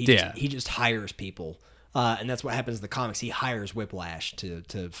character. He just hires people, and that's what happens in the comics. He hires Whiplash to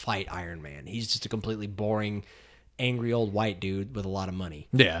fight Iron Man. He's just a completely boring, angry old white dude with a lot of money.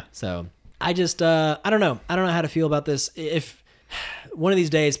 Yeah. So I just I don't know how to feel about this. If one of these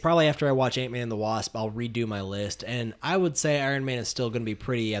days, probably after I watch Ant-Man and the Wasp, I'll redo my list, and I would say Iron Man is still going to be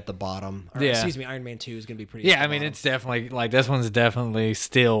pretty at the bottom. Excuse me, Iron Man 2 is going to be pretty. Yeah, I mean, it's definitely like this one's definitely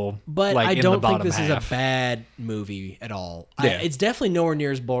still. But like, I in don't the think this half. is a bad movie at all. Yeah. It's definitely nowhere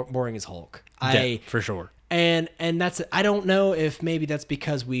near as boring as Hulk. For sure. And that's, I don't know if maybe that's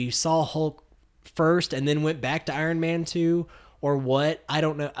because we saw Hulk first and then went back to Iron Man 2 or what. I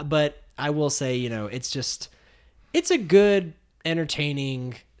don't know, but I will say, it's a good,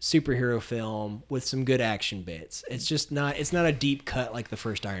 entertaining superhero film with some good action bits. It's not a deep cut like the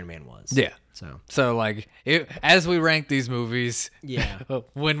first Iron Man was. Yeah. So like as we rank these movies, yeah,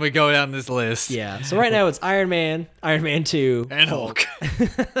 when we go down this list, yeah. So right now it's Iron Man 2, and Hulk.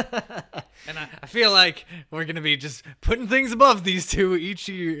 And I feel like we're gonna be just putting things above these two each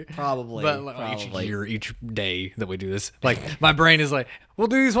year, probably. Each year, each day that we do this. Like my brain is like, we'll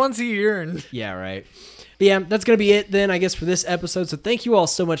do these once a year, and yeah, right. But yeah, that's going to be it then, I guess, for this episode. So thank you all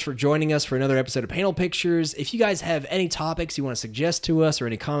so much for joining us for another episode of Panel Pictures. If you guys have any topics you want to suggest to us or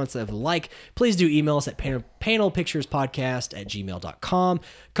any comments that you like, please do email us at panelpicturespodcast@gmail.com.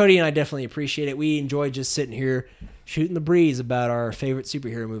 Cody and I definitely appreciate it. We enjoy just sitting here shooting the breeze about our favorite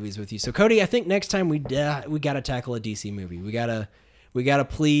superhero movies with you. So Cody, I think next time we got to tackle a DC movie. We gotta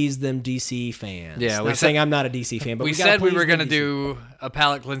please them DC fans. Yeah, not saying I'm not a DC fan, but we said we were gonna do a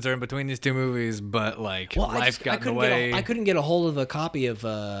palate cleanser in between these two movies, but life got in the way. I couldn't get a hold of a copy of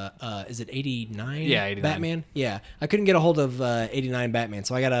is it 89? Yeah, 89. Batman. Yeah, I couldn't get a hold of 89 Batman,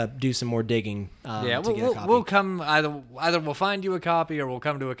 so I gotta do some more digging. To get a copy. We'll come either we'll find you a copy or we'll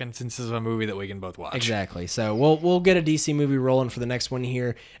come to a consensus of a movie that we can both watch. Exactly. So we'll get a DC movie rolling for the next one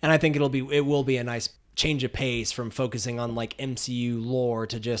here, and I think it will be a nice change of pace from focusing on like MCU lore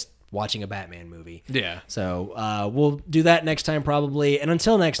to just watching a Batman movie. Yeah. So we'll do that next time probably. And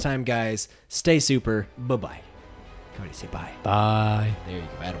until next time, guys, stay super. Bye-bye. Cody, say bye. Bye. There you go.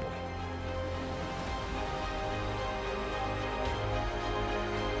 Attaboy.